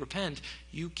truly repent,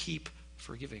 you keep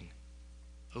forgiving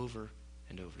over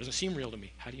and over. It doesn't seem real to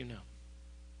me. How do you know?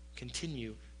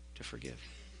 Continue to forgive.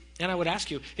 And I would ask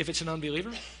you, if it's an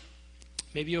unbeliever,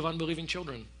 maybe you have unbelieving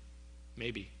children.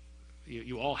 Maybe.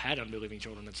 You all had unbelieving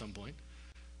children at some point.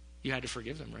 You had to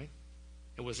forgive them, right?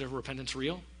 And was their repentance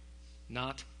real?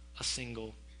 Not a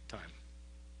single time.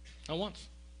 Not once.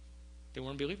 They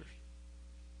weren't believers.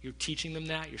 You're teaching them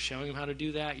that. You're showing them how to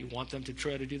do that. You want them to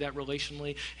try to do that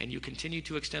relationally. And you continue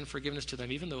to extend forgiveness to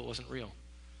them even though it wasn't real.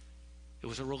 It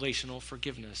was a relational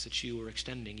forgiveness that you were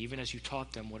extending even as you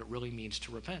taught them what it really means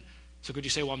to repent. So could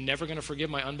you say, well, I'm never going to forgive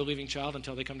my unbelieving child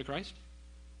until they come to Christ?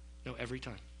 No, every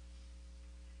time.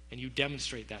 And you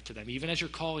demonstrate that to them, even as you're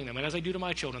calling them. And as I do to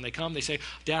my children, they come, they say,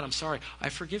 Dad, I'm sorry, I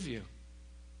forgive you.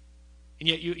 And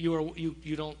yet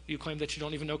you claim that you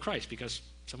don't even know Christ, because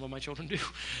some of my children do.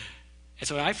 And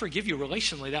so I forgive you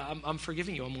relationally. That I'm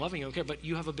forgiving you, I'm loving you, okay, but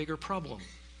you have a bigger problem.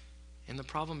 And the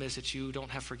problem is that you don't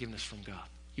have forgiveness from God.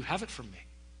 You have it from me.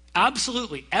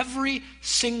 Absolutely. Every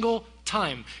single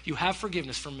time you have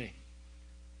forgiveness from me.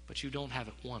 But you don't have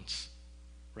it once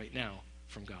right now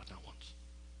from God, not once.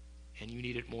 And you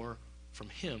need it more from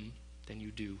him than you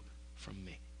do from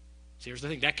me. See, here's the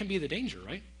thing. That can be the danger,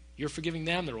 right? You're forgiving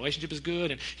them. The relationship is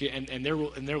good, and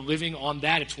they're living on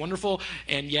that. It's wonderful.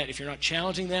 And yet, if you're not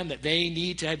challenging them that they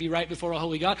need to be right before a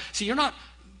holy God, see, you're not.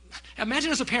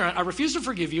 Imagine as a parent, I refuse to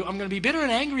forgive you. I'm going to be bitter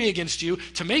and angry against you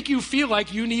to make you feel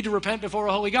like you need to repent before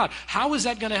a holy God. How is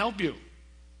that going to help you?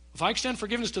 If I extend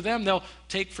forgiveness to them, they'll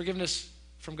take forgiveness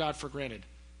from God for granted.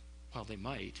 Well, they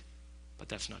might, but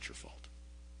that's not your fault.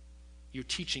 You're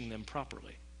teaching them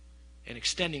properly and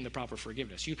extending the proper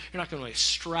forgiveness. You're not going to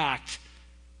extract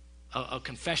a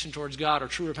confession towards God or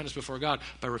true repentance before God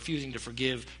by refusing to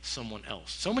forgive someone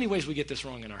else. So many ways we get this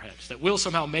wrong in our heads, that we'll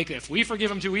somehow make it. If we forgive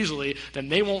them too easily, then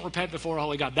they won't repent before a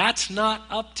holy God. That's not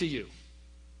up to you.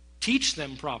 Teach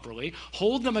them properly,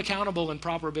 hold them accountable in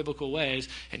proper biblical ways,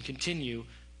 and continue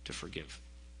to forgive.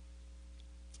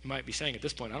 You might be saying at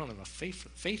this point, I don't have enough faith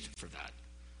for that.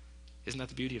 Isn't that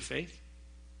the beauty of faith?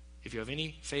 If you have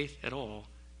any faith at all,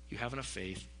 you have enough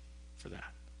faith for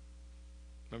that.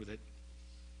 Remember that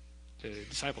the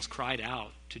disciples cried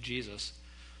out to Jesus.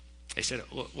 They said,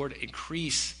 Lord,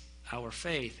 increase our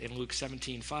faith in Luke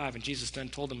 17:5. And Jesus then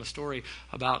told them a story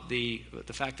about the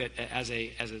fact that as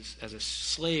a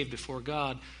slave before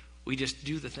God, we just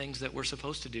do the things that we're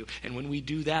supposed to do. And when we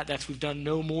do that, we've done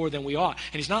no more than we ought.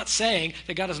 And he's not saying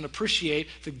that God doesn't appreciate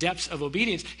the depths of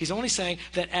obedience. He's only saying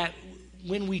that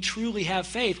when we truly have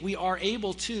faith, we are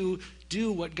able to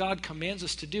do what God commands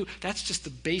us to do. That's just the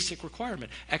basic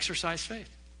requirement. Exercise faith.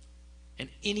 And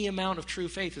any amount of true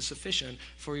faith is sufficient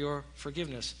for your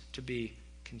forgiveness to be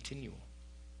continual.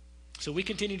 So we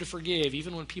continue to forgive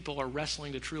even when people are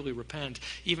wrestling to truly repent,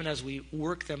 even as we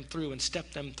work them through and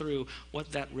step them through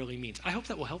what that really means. I hope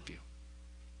that will help you.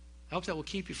 I hope that will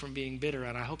keep you from being bitter,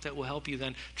 and I hope that will help you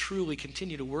then truly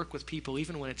continue to work with people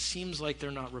even when it seems like they're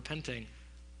not repenting,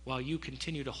 while you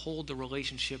continue to hold the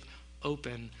relationship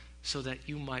open so that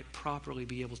you might properly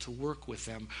be able to work with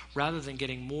them rather than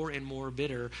getting more and more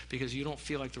bitter because you don't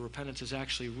feel like the repentance is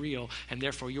actually real, and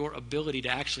therefore your ability to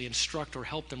actually instruct or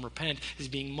help them repent is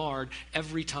being marred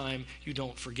every time you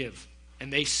don't forgive.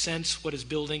 And they sense what is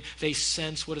building, they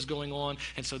sense what is going on,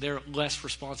 and so they're less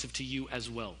responsive to you as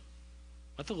well.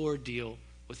 Let the Lord deal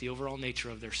with the overall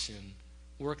nature of their sin,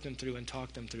 work them through and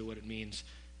talk them through what it means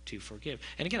to forgive.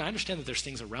 And again, I understand that there's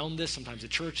things around this. Sometimes the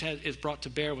church is brought to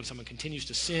bear when someone continues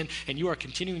to sin, and you are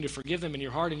continuing to forgive them in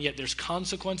your heart, and yet there's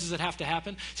consequences that have to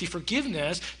happen. See,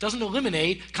 forgiveness doesn't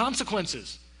eliminate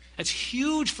consequences. That's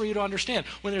huge for you to understand.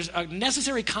 When there's a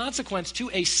necessary consequence to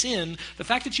a sin, the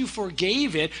fact that you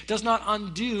forgave it does not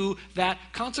undo that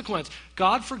consequence.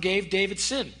 God forgave David's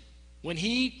sin. When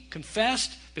he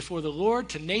confessed before the Lord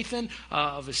to Nathan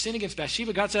of his sin against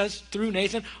Bathsheba, God says through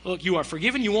Nathan, look, you are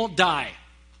forgiven, you won't die.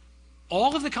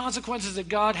 all of the consequences that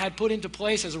God had put into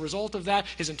place as a result of that,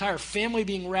 his entire family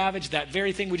being ravaged, that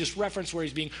very thing we just referenced where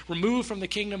he's being removed from the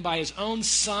kingdom by his own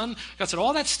son, God said,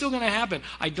 all that's still going to happen.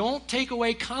 I don't take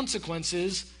away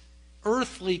consequences,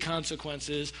 earthly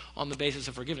consequences, on the basis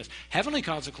of forgiveness. Heavenly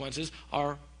consequences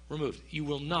are removed. You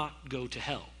will not go to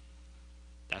hell.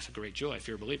 That's a great joy if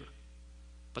you're a believer.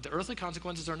 But the earthly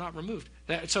consequences are not removed.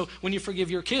 So when you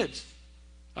forgive your kids,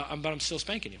 but I'm still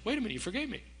spanking you. Wait a minute, you forgave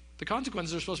me. The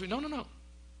consequences are supposed to be, no.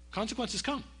 Consequences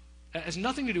come. It has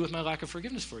nothing to do with my lack of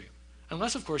forgiveness for you.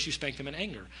 Unless, of course, you spank them in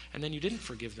anger, and then you didn't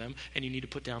forgive them, and you need to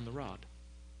put down the rod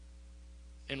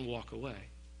and walk away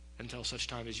until such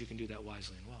time as you can do that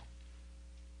wisely and well.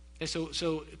 And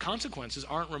so consequences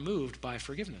aren't removed by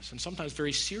forgiveness. And sometimes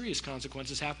very serious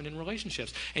consequences happen in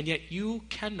relationships. And yet you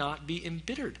cannot be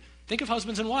embittered. Think of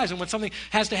husbands and wives, and when something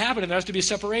has to happen and there has to be a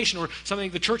separation or something,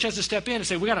 the church has to step in and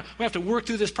say, we have to work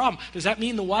through this problem. Does that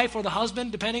mean the wife or the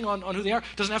husband, depending on who they are,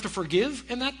 doesn't have to forgive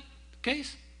in that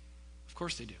case? Of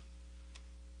course they do.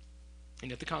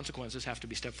 And yet the consequences have to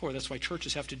be stepped forward. That's why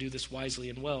churches have to do this wisely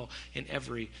and well in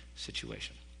every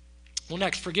situation. Well,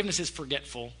 next, forgiveness is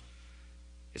forgetful.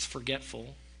 It's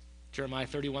forgetful. Jeremiah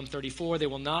 31:34, they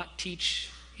will not teach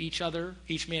each other,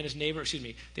 each man his neighbor,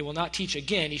 they will not teach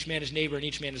again, each man his neighbor and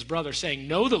each man his brother, saying,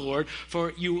 know the Lord,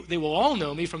 for they will all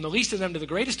know me, from the least of them to the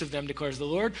greatest of them, declares the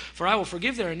Lord, for I will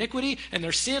forgive their iniquity, and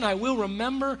their sin I will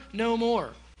remember no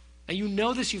more. And you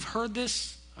know this, you've heard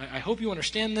this, I hope you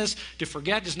understand this. To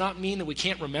forget does not mean that we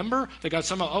can't remember, that God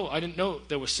somehow, I didn't know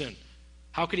there was sin.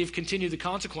 How could he have continued the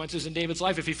consequences in David's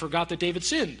life if he forgot that David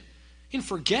sinned? He didn't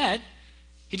forget,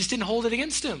 he just didn't hold it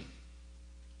against him.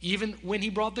 Even when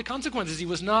he brought the consequences, he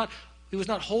was not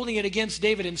holding it against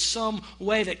David in some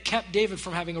way that kept David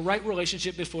from having a right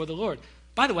relationship before the Lord.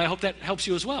 By the way, I hope that helps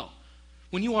you as well.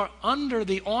 When you are under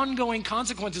the ongoing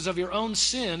consequences of your own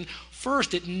sin,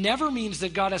 first, it never means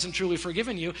that God hasn't truly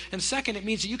forgiven you. And second, it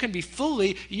means that you can be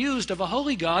fully used of a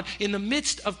holy God in the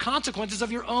midst of consequences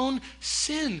of your own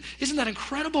sin. Isn't that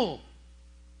incredible?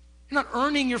 You're not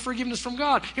earning your forgiveness from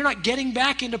God. You're not getting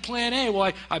back into plan A.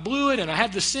 Well, I blew it and I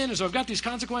had this sin and so I've got these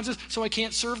consequences so I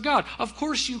can't serve God. Of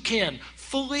course you can.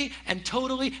 Fully and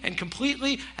totally and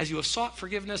completely, as you have sought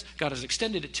forgiveness, God has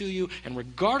extended it to you, and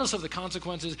regardless of the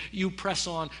consequences, you press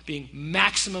on being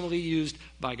maximally used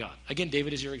by God. Again,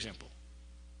 David is your example.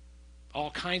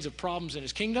 All kinds of problems in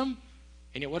his kingdom,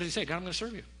 and yet what does he say? God, I'm going to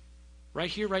serve you. Right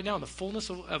here, right now, in the fullness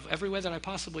of every way that I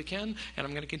possibly can, and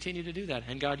I'm going to continue to do that.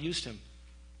 And God used him.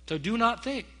 So do not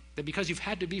think that because you've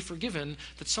had to be forgiven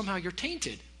that somehow you're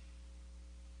tainted. It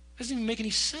doesn't even make any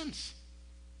sense.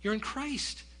 You're in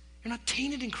Christ. You're not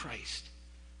tainted in Christ.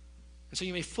 And so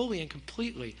you may fully and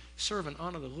completely serve and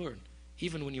honor the Lord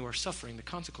even when you are suffering the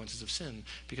consequences of sin,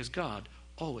 because God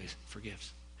always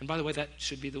forgives. And by the way, that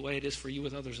should be the way it is for you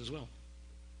with others as well.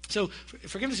 So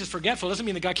forgiveness is forgetful. It doesn't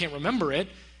mean that God can't remember it.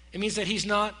 It means that he's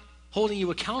not holding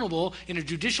you accountable in a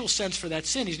judicial sense for that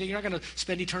sin. You're not going to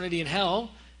spend eternity in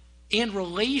hell. And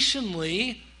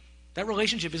relationally, that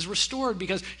relationship is restored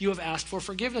because you have asked for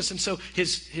forgiveness. And so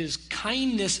his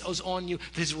kindness is on you,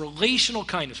 his relational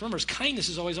kindness. Remember, his kindness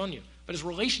is always on you. But his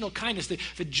relational kindness,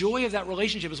 the joy of that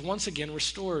relationship is once again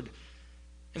restored.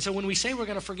 And so when we say we're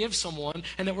going to forgive someone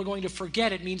and that we're going to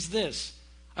forget, it means this.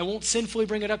 I won't sinfully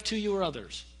bring it up to you or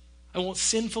others. I won't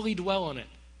sinfully dwell on it.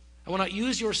 I will not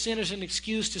use your sin as an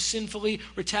excuse to sinfully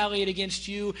retaliate against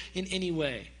you in any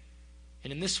way.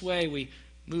 And in this way, we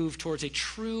move towards a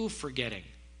true forgetting.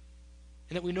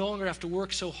 And that we no longer have to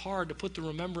work so hard to put the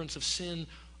remembrance of sin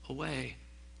away.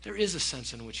 There is a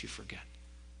sense in which you forget.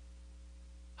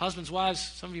 Husbands, wives,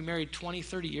 some of you married 20,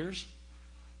 30 years.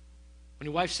 When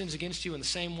your wife sins against you in the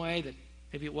same way that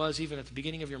maybe it was even at the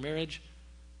beginning of your marriage,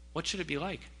 what should it be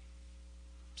like?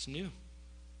 It's new.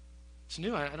 It's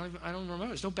new. I don't remember.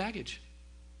 There's no baggage.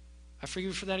 I forgive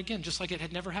you for that again, just like it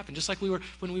had never happened, just like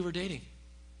when we were dating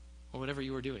or whatever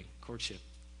you were doing, courtship,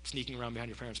 sneaking around behind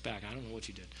your parents' back. I don't know what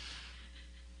you did.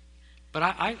 But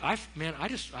I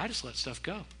just let stuff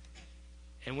go.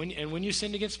 And when you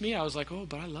sinned against me, I was like, oh,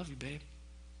 but I love you, babe.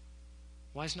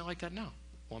 Why isn't it like that now?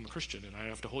 Well, I'm a Christian and I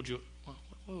have to hold you.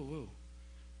 Whoa.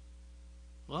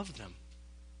 Love them.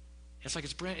 It's like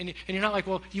it's brand, and you're not like,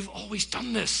 well, you've always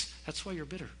done this. That's why you're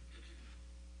bitter.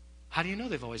 How do you know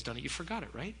they've always done it? You forgot it,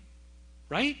 right?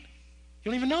 Right? You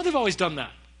don't even know they've always done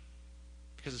that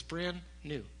because it's brand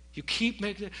new. You keep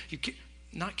making it.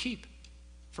 Not keep.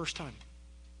 First time.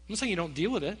 I'm not saying you don't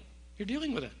deal with it. You're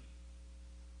dealing with it.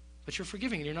 But you're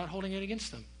forgiving and you're not holding it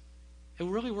against them. It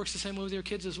really works the same way with your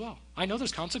kids as well. I know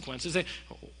there's consequences.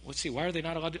 Let's see, why are they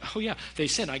not allowed to? Oh yeah, they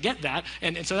sin. I get that.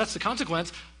 And so that's the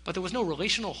consequence. But there was no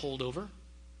relational holdover.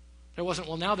 There wasn't,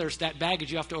 well, now there's that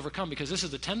baggage you have to overcome because this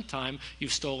is the 10th time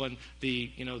you've stolen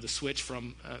the switch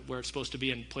from where it's supposed to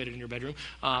be and played it in your bedroom.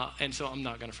 And so I'm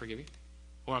not going to forgive you.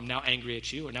 Or I'm now angry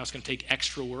at you, or now it's going to take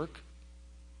extra work.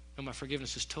 No, my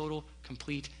forgiveness is total,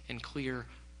 complete, and clear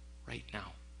right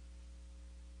now.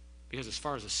 Because as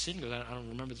far as the sin goes, I don't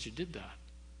remember that you did that.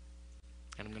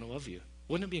 And I'm going to love you.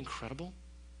 Wouldn't it be incredible?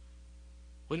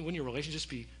 Wouldn't your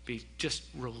relationship be just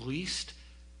released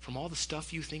from all the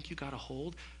stuff you think you got to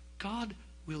hold? God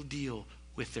will deal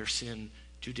with their sin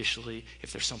judicially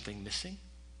if there's something missing.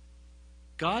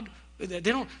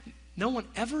 No one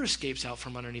ever escapes out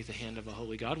from underneath the hand of a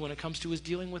holy God when it comes to his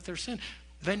dealing with their sin.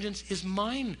 Vengeance is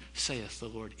mine, saith the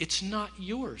Lord. It's not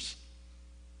yours.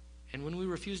 And when we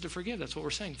refuse to forgive, that's what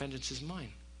we're saying. Vengeance is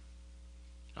mine.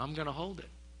 I'm going to hold it.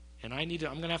 And I'm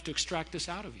going to have to extract this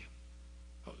out of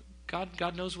you.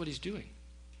 God knows what he's doing.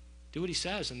 Do what he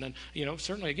says. And then,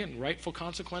 certainly, again, rightful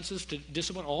consequences to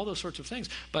discipline, all those sorts of things.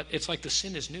 But it's like the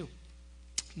sin is new.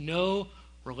 No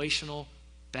relational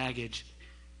baggage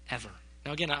ever.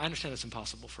 Now, again, I understand it's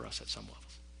impossible for us at some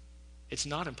levels. It's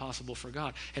not impossible for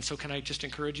God. And so can I just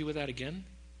encourage you with that again?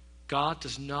 God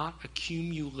does not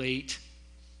accumulate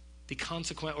the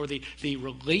consequence or the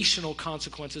relational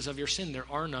consequences of your sin. There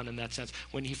are none in that sense.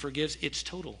 When he forgives, it's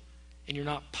total. And you're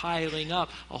not piling up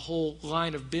a whole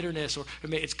line of bitterness, or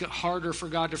it's harder for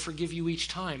God to forgive you each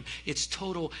time. It's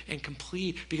total and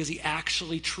complete because he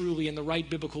actually, truly, in the right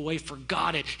biblical way,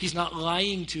 forgot it. He's not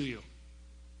lying to you.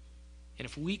 And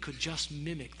if we could just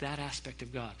mimic that aspect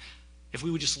of God, if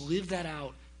we would just live that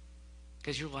out,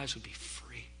 guys, your lives would be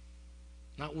free.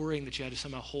 Not worrying that you had to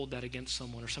somehow hold that against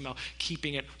someone or somehow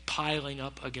keeping it piling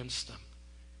up against them.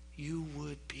 You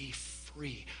would be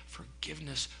free.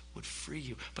 Forgiveness would free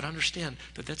you. But understand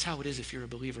that that's how it is if you're a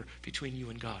believer between you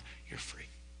and God. You're free.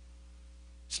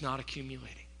 It's not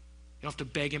accumulating. You don't have to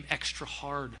beg him extra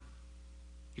hard.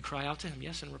 You cry out to him,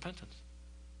 yes, in repentance.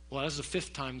 Well, that's the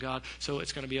 5th time, God, so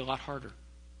it's going to be a lot harder.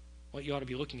 Well, you ought to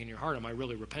be looking in your heart, am I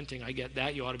really repenting? I get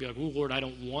that. You ought to be like, oh, Lord, I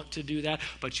don't want to do that.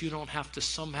 But you don't have to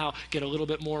somehow get a little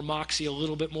bit more moxie, a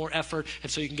little bit more effort,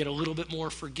 and so you can get a little bit more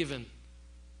forgiven.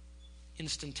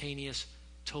 Instantaneous,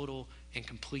 total, and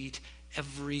complete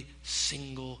every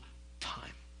single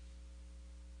time.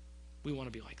 We want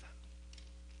to be like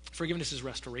that. Forgiveness is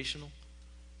restorational.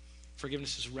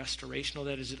 Forgiveness is restorational.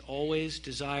 That is, it always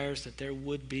desires that there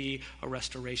would be a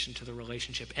restoration to the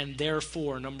relationship. And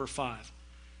therefore, number 5,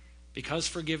 because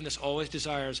forgiveness always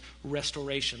desires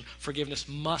restoration, forgiveness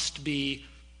must be,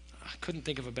 I couldn't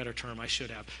think of a better term, I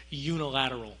should have,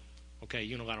 unilateral. Okay,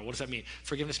 unilateral. What does that mean?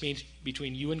 Forgiveness means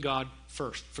between you and God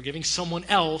first. Forgiving someone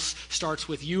else starts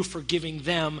with you forgiving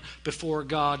them before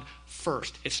God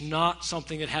first. It's not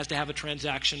something that has to have a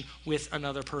transaction with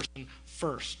another person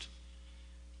first.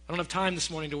 I don't have time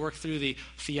this morning to work through the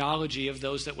theology of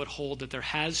those that would hold that there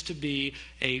has to be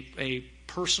a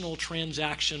personal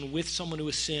transaction with someone who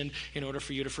has sinned in order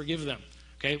for you to forgive them.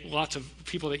 Okay, lots of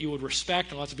people that you would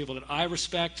respect and lots of people that I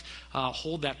respect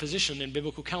hold that position in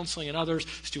biblical counseling and others.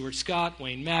 Stuart Scott,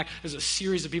 Wayne Mack. There's a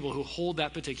series of people who hold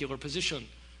that particular position.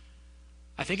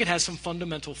 I think it has some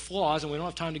fundamental flaws, and we don't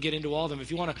have time to get into all of them.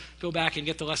 If you want to go back and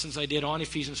get the lessons I did on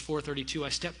Ephesians 4:32, I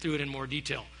stepped through it in more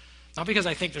detail. Not because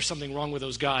I think there's something wrong with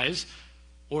those guys,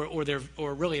 or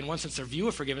really in one sense their view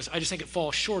of forgiveness. I just think it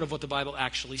falls short of what the Bible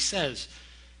actually says.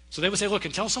 So they would say, look,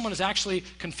 until someone has actually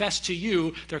confessed to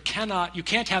you, you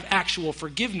can't have actual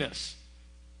forgiveness.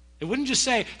 It wouldn't just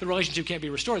say the relationship can't be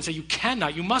restored. It'd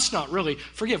say you must not really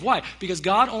forgive. Why? Because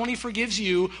God only forgives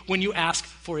you when you ask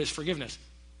for his forgiveness.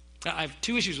 I have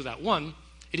 2 issues with that. One,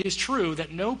 it is true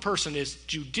that no person is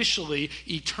judicially,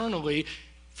 eternally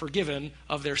forgiven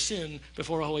of their sin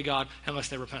before a holy God unless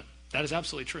they repent. That is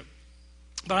absolutely true.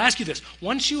 But I ask you this.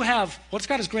 Once God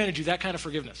has granted you that kind of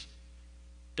forgiveness,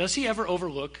 does he ever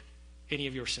overlook any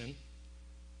of your sin?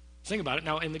 Think about it.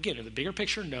 Now, and again, in the bigger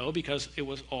picture, no, because it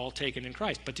was all taken in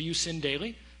Christ. But do you sin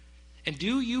daily? And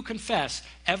do you confess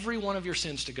every one of your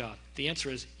sins to God? The answer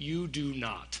is you do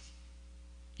not.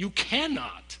 You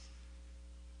cannot.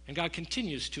 And God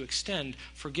continues to extend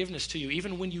forgiveness to you,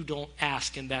 even when you don't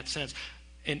ask in that sense.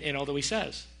 And although he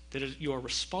says that you are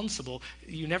responsible,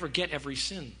 you never get every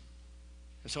sin.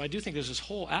 And so I do think there's this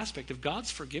whole aspect of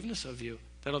God's forgiveness of you,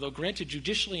 that although granted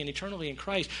judicially and eternally in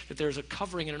Christ, that there's a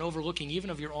covering and an overlooking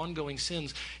even of your ongoing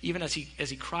sins, even as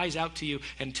he cries out to you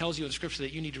and tells you in Scripture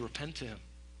that you need to repent to him.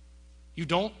 You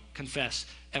don't confess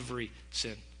every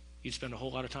sin. You'd spend a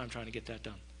whole lot of time trying to get that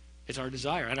done. It's our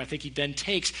desire. And I think he then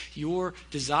takes your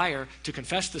desire to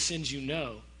confess the sins you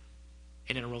know,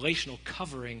 and in a relational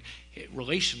covering,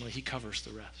 relationally, he covers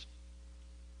the rest.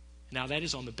 Now that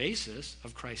is on the basis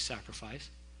of Christ's sacrifice,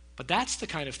 But that's the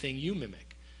kind of thing you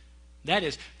mimic. That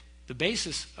is the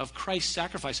basis of Christ's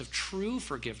sacrifice of true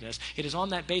forgiveness. It is on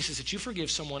that basis that you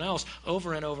forgive someone else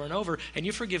over and over and over, and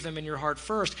you forgive them in your heart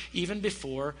first, even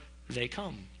before they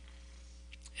come.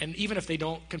 And even if they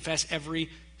don't confess every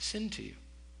sin to you.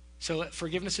 So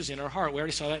forgiveness is in our heart. We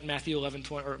already saw that in Matthew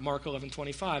 11:20 or Mark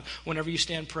 11:25. Whenever you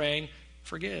stand praying,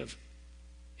 forgive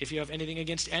if you have anything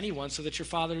against anyone, so that your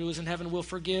Father who is in heaven will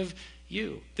forgive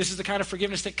you. This is the kind of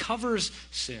forgiveness that covers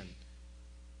sin.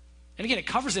 And again, it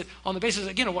covers it on the basis,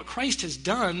 again, of what Christ has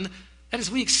done. That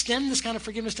is, we extend this kind of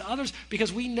forgiveness to others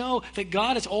because we know that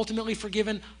God has ultimately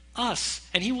forgiven us,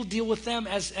 and he will deal with them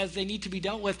as they need to be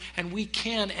dealt with, and we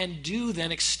can and do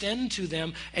then extend to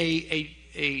them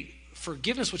a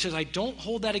forgiveness which says, I don't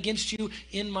hold that against you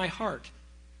in my heart.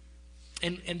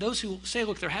 And those who say,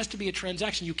 look, there has to be a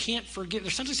transaction. You can't forgive.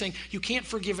 They're essentially saying you can't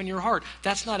forgive in your heart.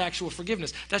 That's not actual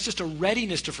forgiveness. That's just a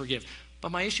readiness to forgive.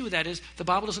 But my issue with that is the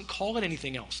Bible doesn't call it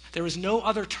anything else. There is no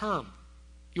other term.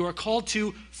 You are called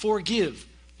to forgive.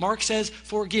 Mark says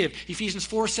forgive. Ephesians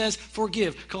 4 says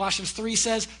forgive. Colossians 3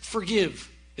 says forgive.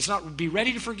 It's not be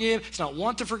ready to forgive. It's not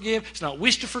want to forgive. It's not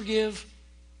wish to forgive.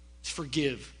 It's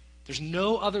forgive. There's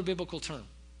no other biblical term.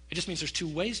 It just means there's two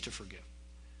ways to forgive.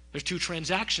 There's two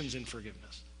transactions in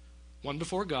forgiveness. One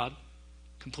before God,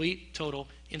 complete, total,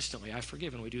 instantly. I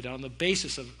forgive. And we do that on the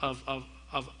basis of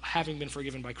having been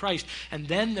forgiven by Christ. And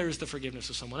then there's the forgiveness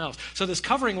of someone else. So this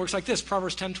covering works like this.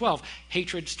 Proverbs 10:12.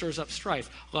 Hatred stirs up strife.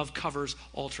 Love covers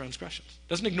all transgressions.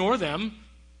 Doesn't ignore them,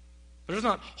 but does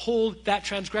not hold that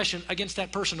transgression against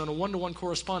that person on a one-to-one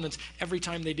correspondence every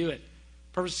time they do it.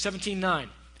 Proverbs 17:9.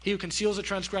 He who conceals a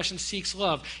transgression seeks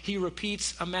love. He who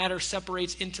repeats a matter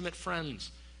separates intimate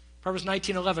friends. Proverbs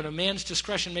 19:11, a man's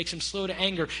discretion makes him slow to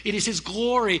anger. It is his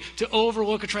glory to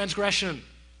overlook a transgression.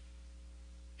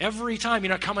 Every time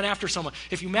you're not coming after someone.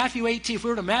 If we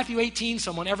were to Matthew 18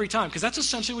 someone every time, because that's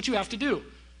essentially what you have to do.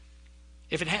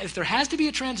 If there has to be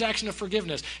a transaction of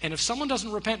forgiveness, and if someone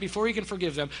doesn't repent before you can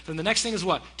forgive them, then the next thing is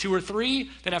what? 2 or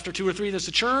 3. Then after 2 or 3, there's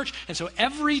the church. And so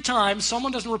every time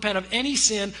someone doesn't repent of any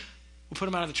sin, we put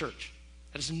them out of the church.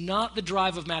 That is not the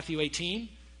drive of Matthew 18.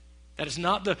 That is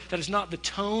not the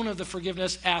tone of the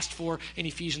forgiveness asked for in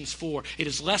Ephesians 4. It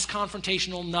is less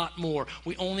confrontational, not more.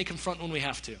 We only confront when we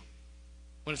have to.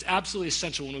 When it's absolutely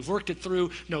essential, when we've worked it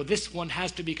through, no, this one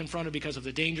has to be confronted because of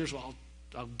the dangers. Well,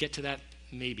 I'll get to that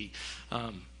maybe.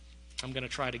 I'm going to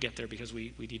try to get there because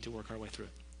we need to work our way through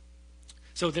it.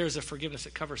 So there's a forgiveness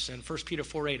that covers sin. 1 Peter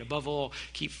 4:8, above all,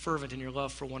 keep fervent in your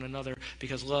love for one another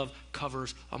because love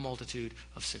covers a multitude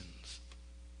of sins.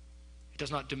 It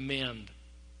does not demand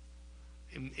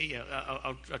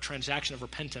a transaction of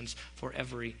repentance for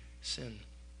every sin.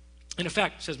 In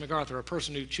effect, says MacArthur, a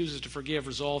person who chooses to forgive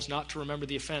resolves not to remember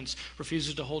the offense,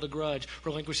 refuses to hold a grudge,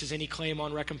 relinquishes any claim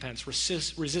on recompense,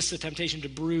 resists the temptation to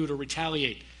brood or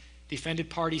retaliate. The offended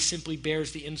party simply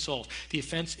bears the insult. The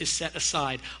offense is set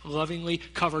aside, lovingly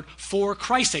covered for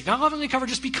Christ's sake. Not lovingly covered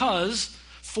just because,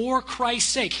 for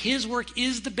Christ's sake. His work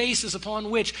is the basis upon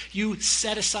which you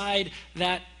set aside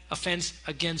that offense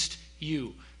against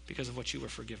you because of what you were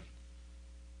forgiven.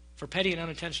 For petty and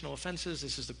unintentional offenses,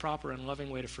 this is the proper and loving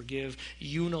way to forgive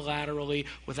unilaterally,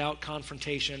 without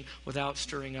confrontation, without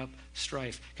stirring up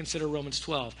strife. Consider Romans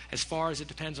 12. As far as it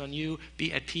depends on you,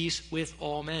 be at peace with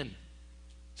all men.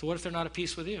 So what if they're not at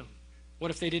peace with you? What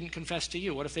if they didn't confess to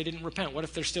you? What if they didn't repent? What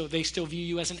if they still view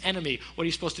you as an enemy? What are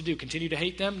you supposed to do? Continue to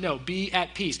hate them? No, be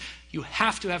at peace. You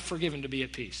have to have forgiven to be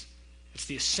at peace. It's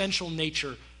the essential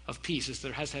nature of peace, is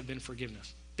there has to have been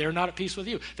forgiveness. They're not at peace with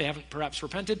you. They haven't perhaps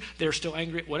repented. They're still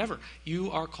angry, whatever. You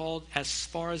are called, as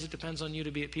far as it depends on you,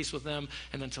 to be at peace with them,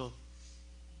 and then to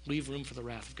leave room for the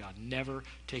wrath of God. Never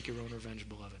take your own revenge,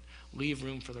 beloved. Leave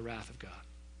room for the wrath of God.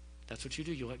 That's what you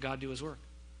do. You let God do his work.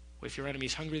 If your enemy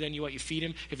is hungry, then you feed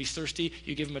him. If he's thirsty,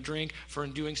 you give him a drink. For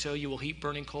in doing so, you will heap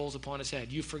burning coals upon his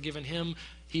head. You've forgiven him.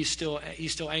 He's still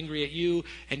angry at you,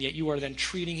 and yet you are then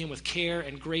treating him with care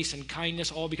and grace and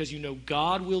kindness, all because you know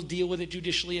God will deal with it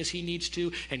judicially as he needs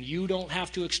to, and you don't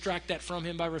have to extract that from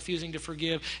him by refusing to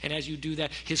forgive. And as you do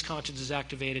that, his conscience is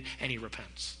activated, and he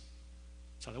repents.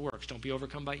 That's how that works. Don't be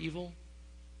overcome by evil,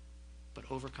 but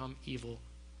overcome evil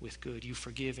with good. You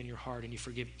forgive in your heart, and you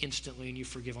forgive instantly, and you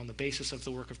forgive on the basis of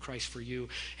the work of Christ for you,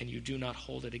 and you do not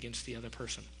hold it against the other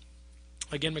person.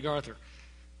 Again, MacArthur,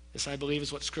 this, I believe,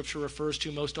 is what Scripture refers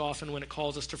to most often when it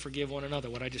calls us to forgive one another,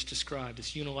 what I just described,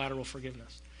 this unilateral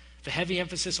forgiveness. The heavy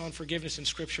emphasis on forgiveness in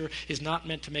Scripture is not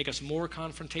meant to make us more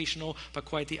confrontational, but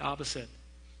quite the opposite.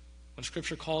 When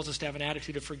Scripture calls us to have an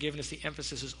attitude of forgiveness, the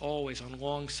emphasis is always on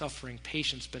long-suffering,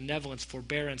 patience, benevolence,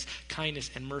 forbearance, kindness,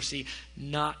 and mercy,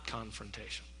 not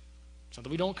confrontation. It's not that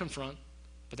we don't confront.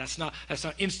 But that's not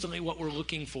instantly what we're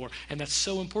looking for. And that's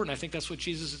so important. I think that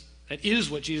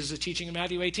is what Jesus is teaching in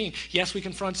Matthew 18. Yes, we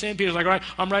confront sin. Peter's like, all right,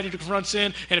 I'm ready to confront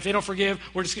sin. And if they don't forgive,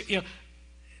 we're just,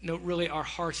 No, really, our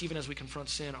hearts, even as we confront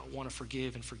sin, want to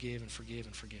forgive and forgive and forgive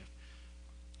and forgive.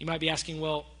 You might be asking,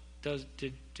 well,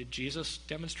 did Jesus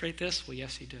demonstrate this? Well,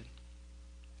 yes, he did.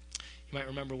 You might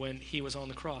remember when he was on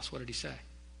the cross, what did he say?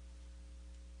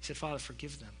 He said, Father,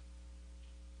 forgive them.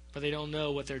 For they don't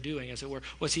know what they're doing, as it were.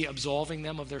 Was he absolving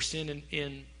them of their sin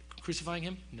in crucifying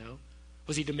him? No.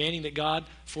 Was he demanding that God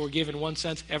forgive, in one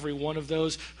sense, every one of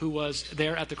those who was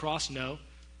there at the cross? No.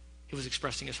 He was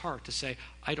expressing his heart to say,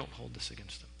 I don't hold this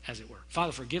against them, as it were.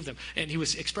 Father, forgive them. And he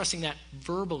was expressing that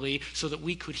verbally so that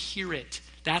we could hear it.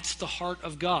 That's the heart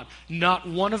of God. Not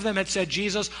one of them had said,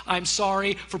 Jesus, I'm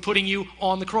sorry for putting you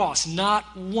on the cross.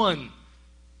 Not one.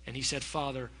 And he said,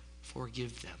 Father,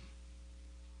 forgive them.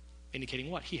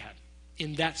 Indicating what he had.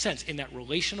 In that sense, in that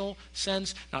relational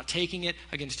sense, not taking it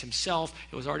against himself,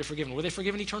 it was already forgiven. Were they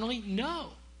forgiven eternally?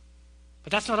 No.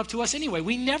 But that's not up to us anyway.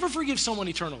 We never forgive someone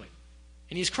eternally.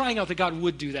 And he's crying out that God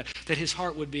would do that his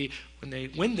heart would be,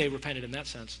 when they repented in that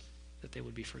sense, that they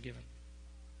would be forgiven.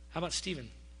 How about Stephen?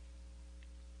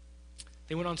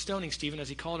 They went on stoning Stephen as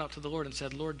he called out to the Lord and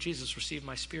said, Lord Jesus, receive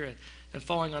my spirit. And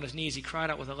falling on his knees, he cried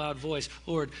out with a loud voice,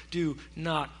 Lord, do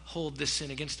not hold this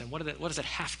sin against them. What does that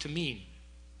have to mean?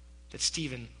 That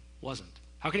Stephen wasn't.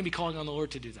 How can he be calling on the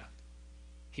Lord to do that?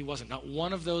 He wasn't. Not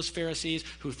one of those Pharisees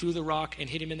who threw the rock and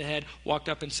hit him in the head walked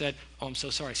up and said, oh, I'm so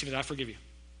sorry. Stephen, I forgive you.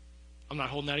 I'm not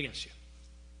holding that against you.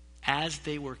 As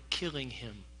they were killing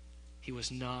him, he was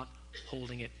not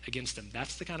holding it against them.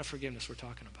 That's the kind of forgiveness we're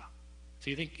talking about. So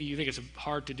you think it's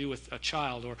hard to do with a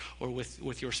child or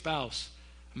with your spouse.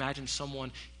 Imagine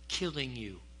someone killing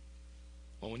you.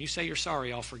 Well, when you say you're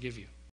sorry, I'll forgive you.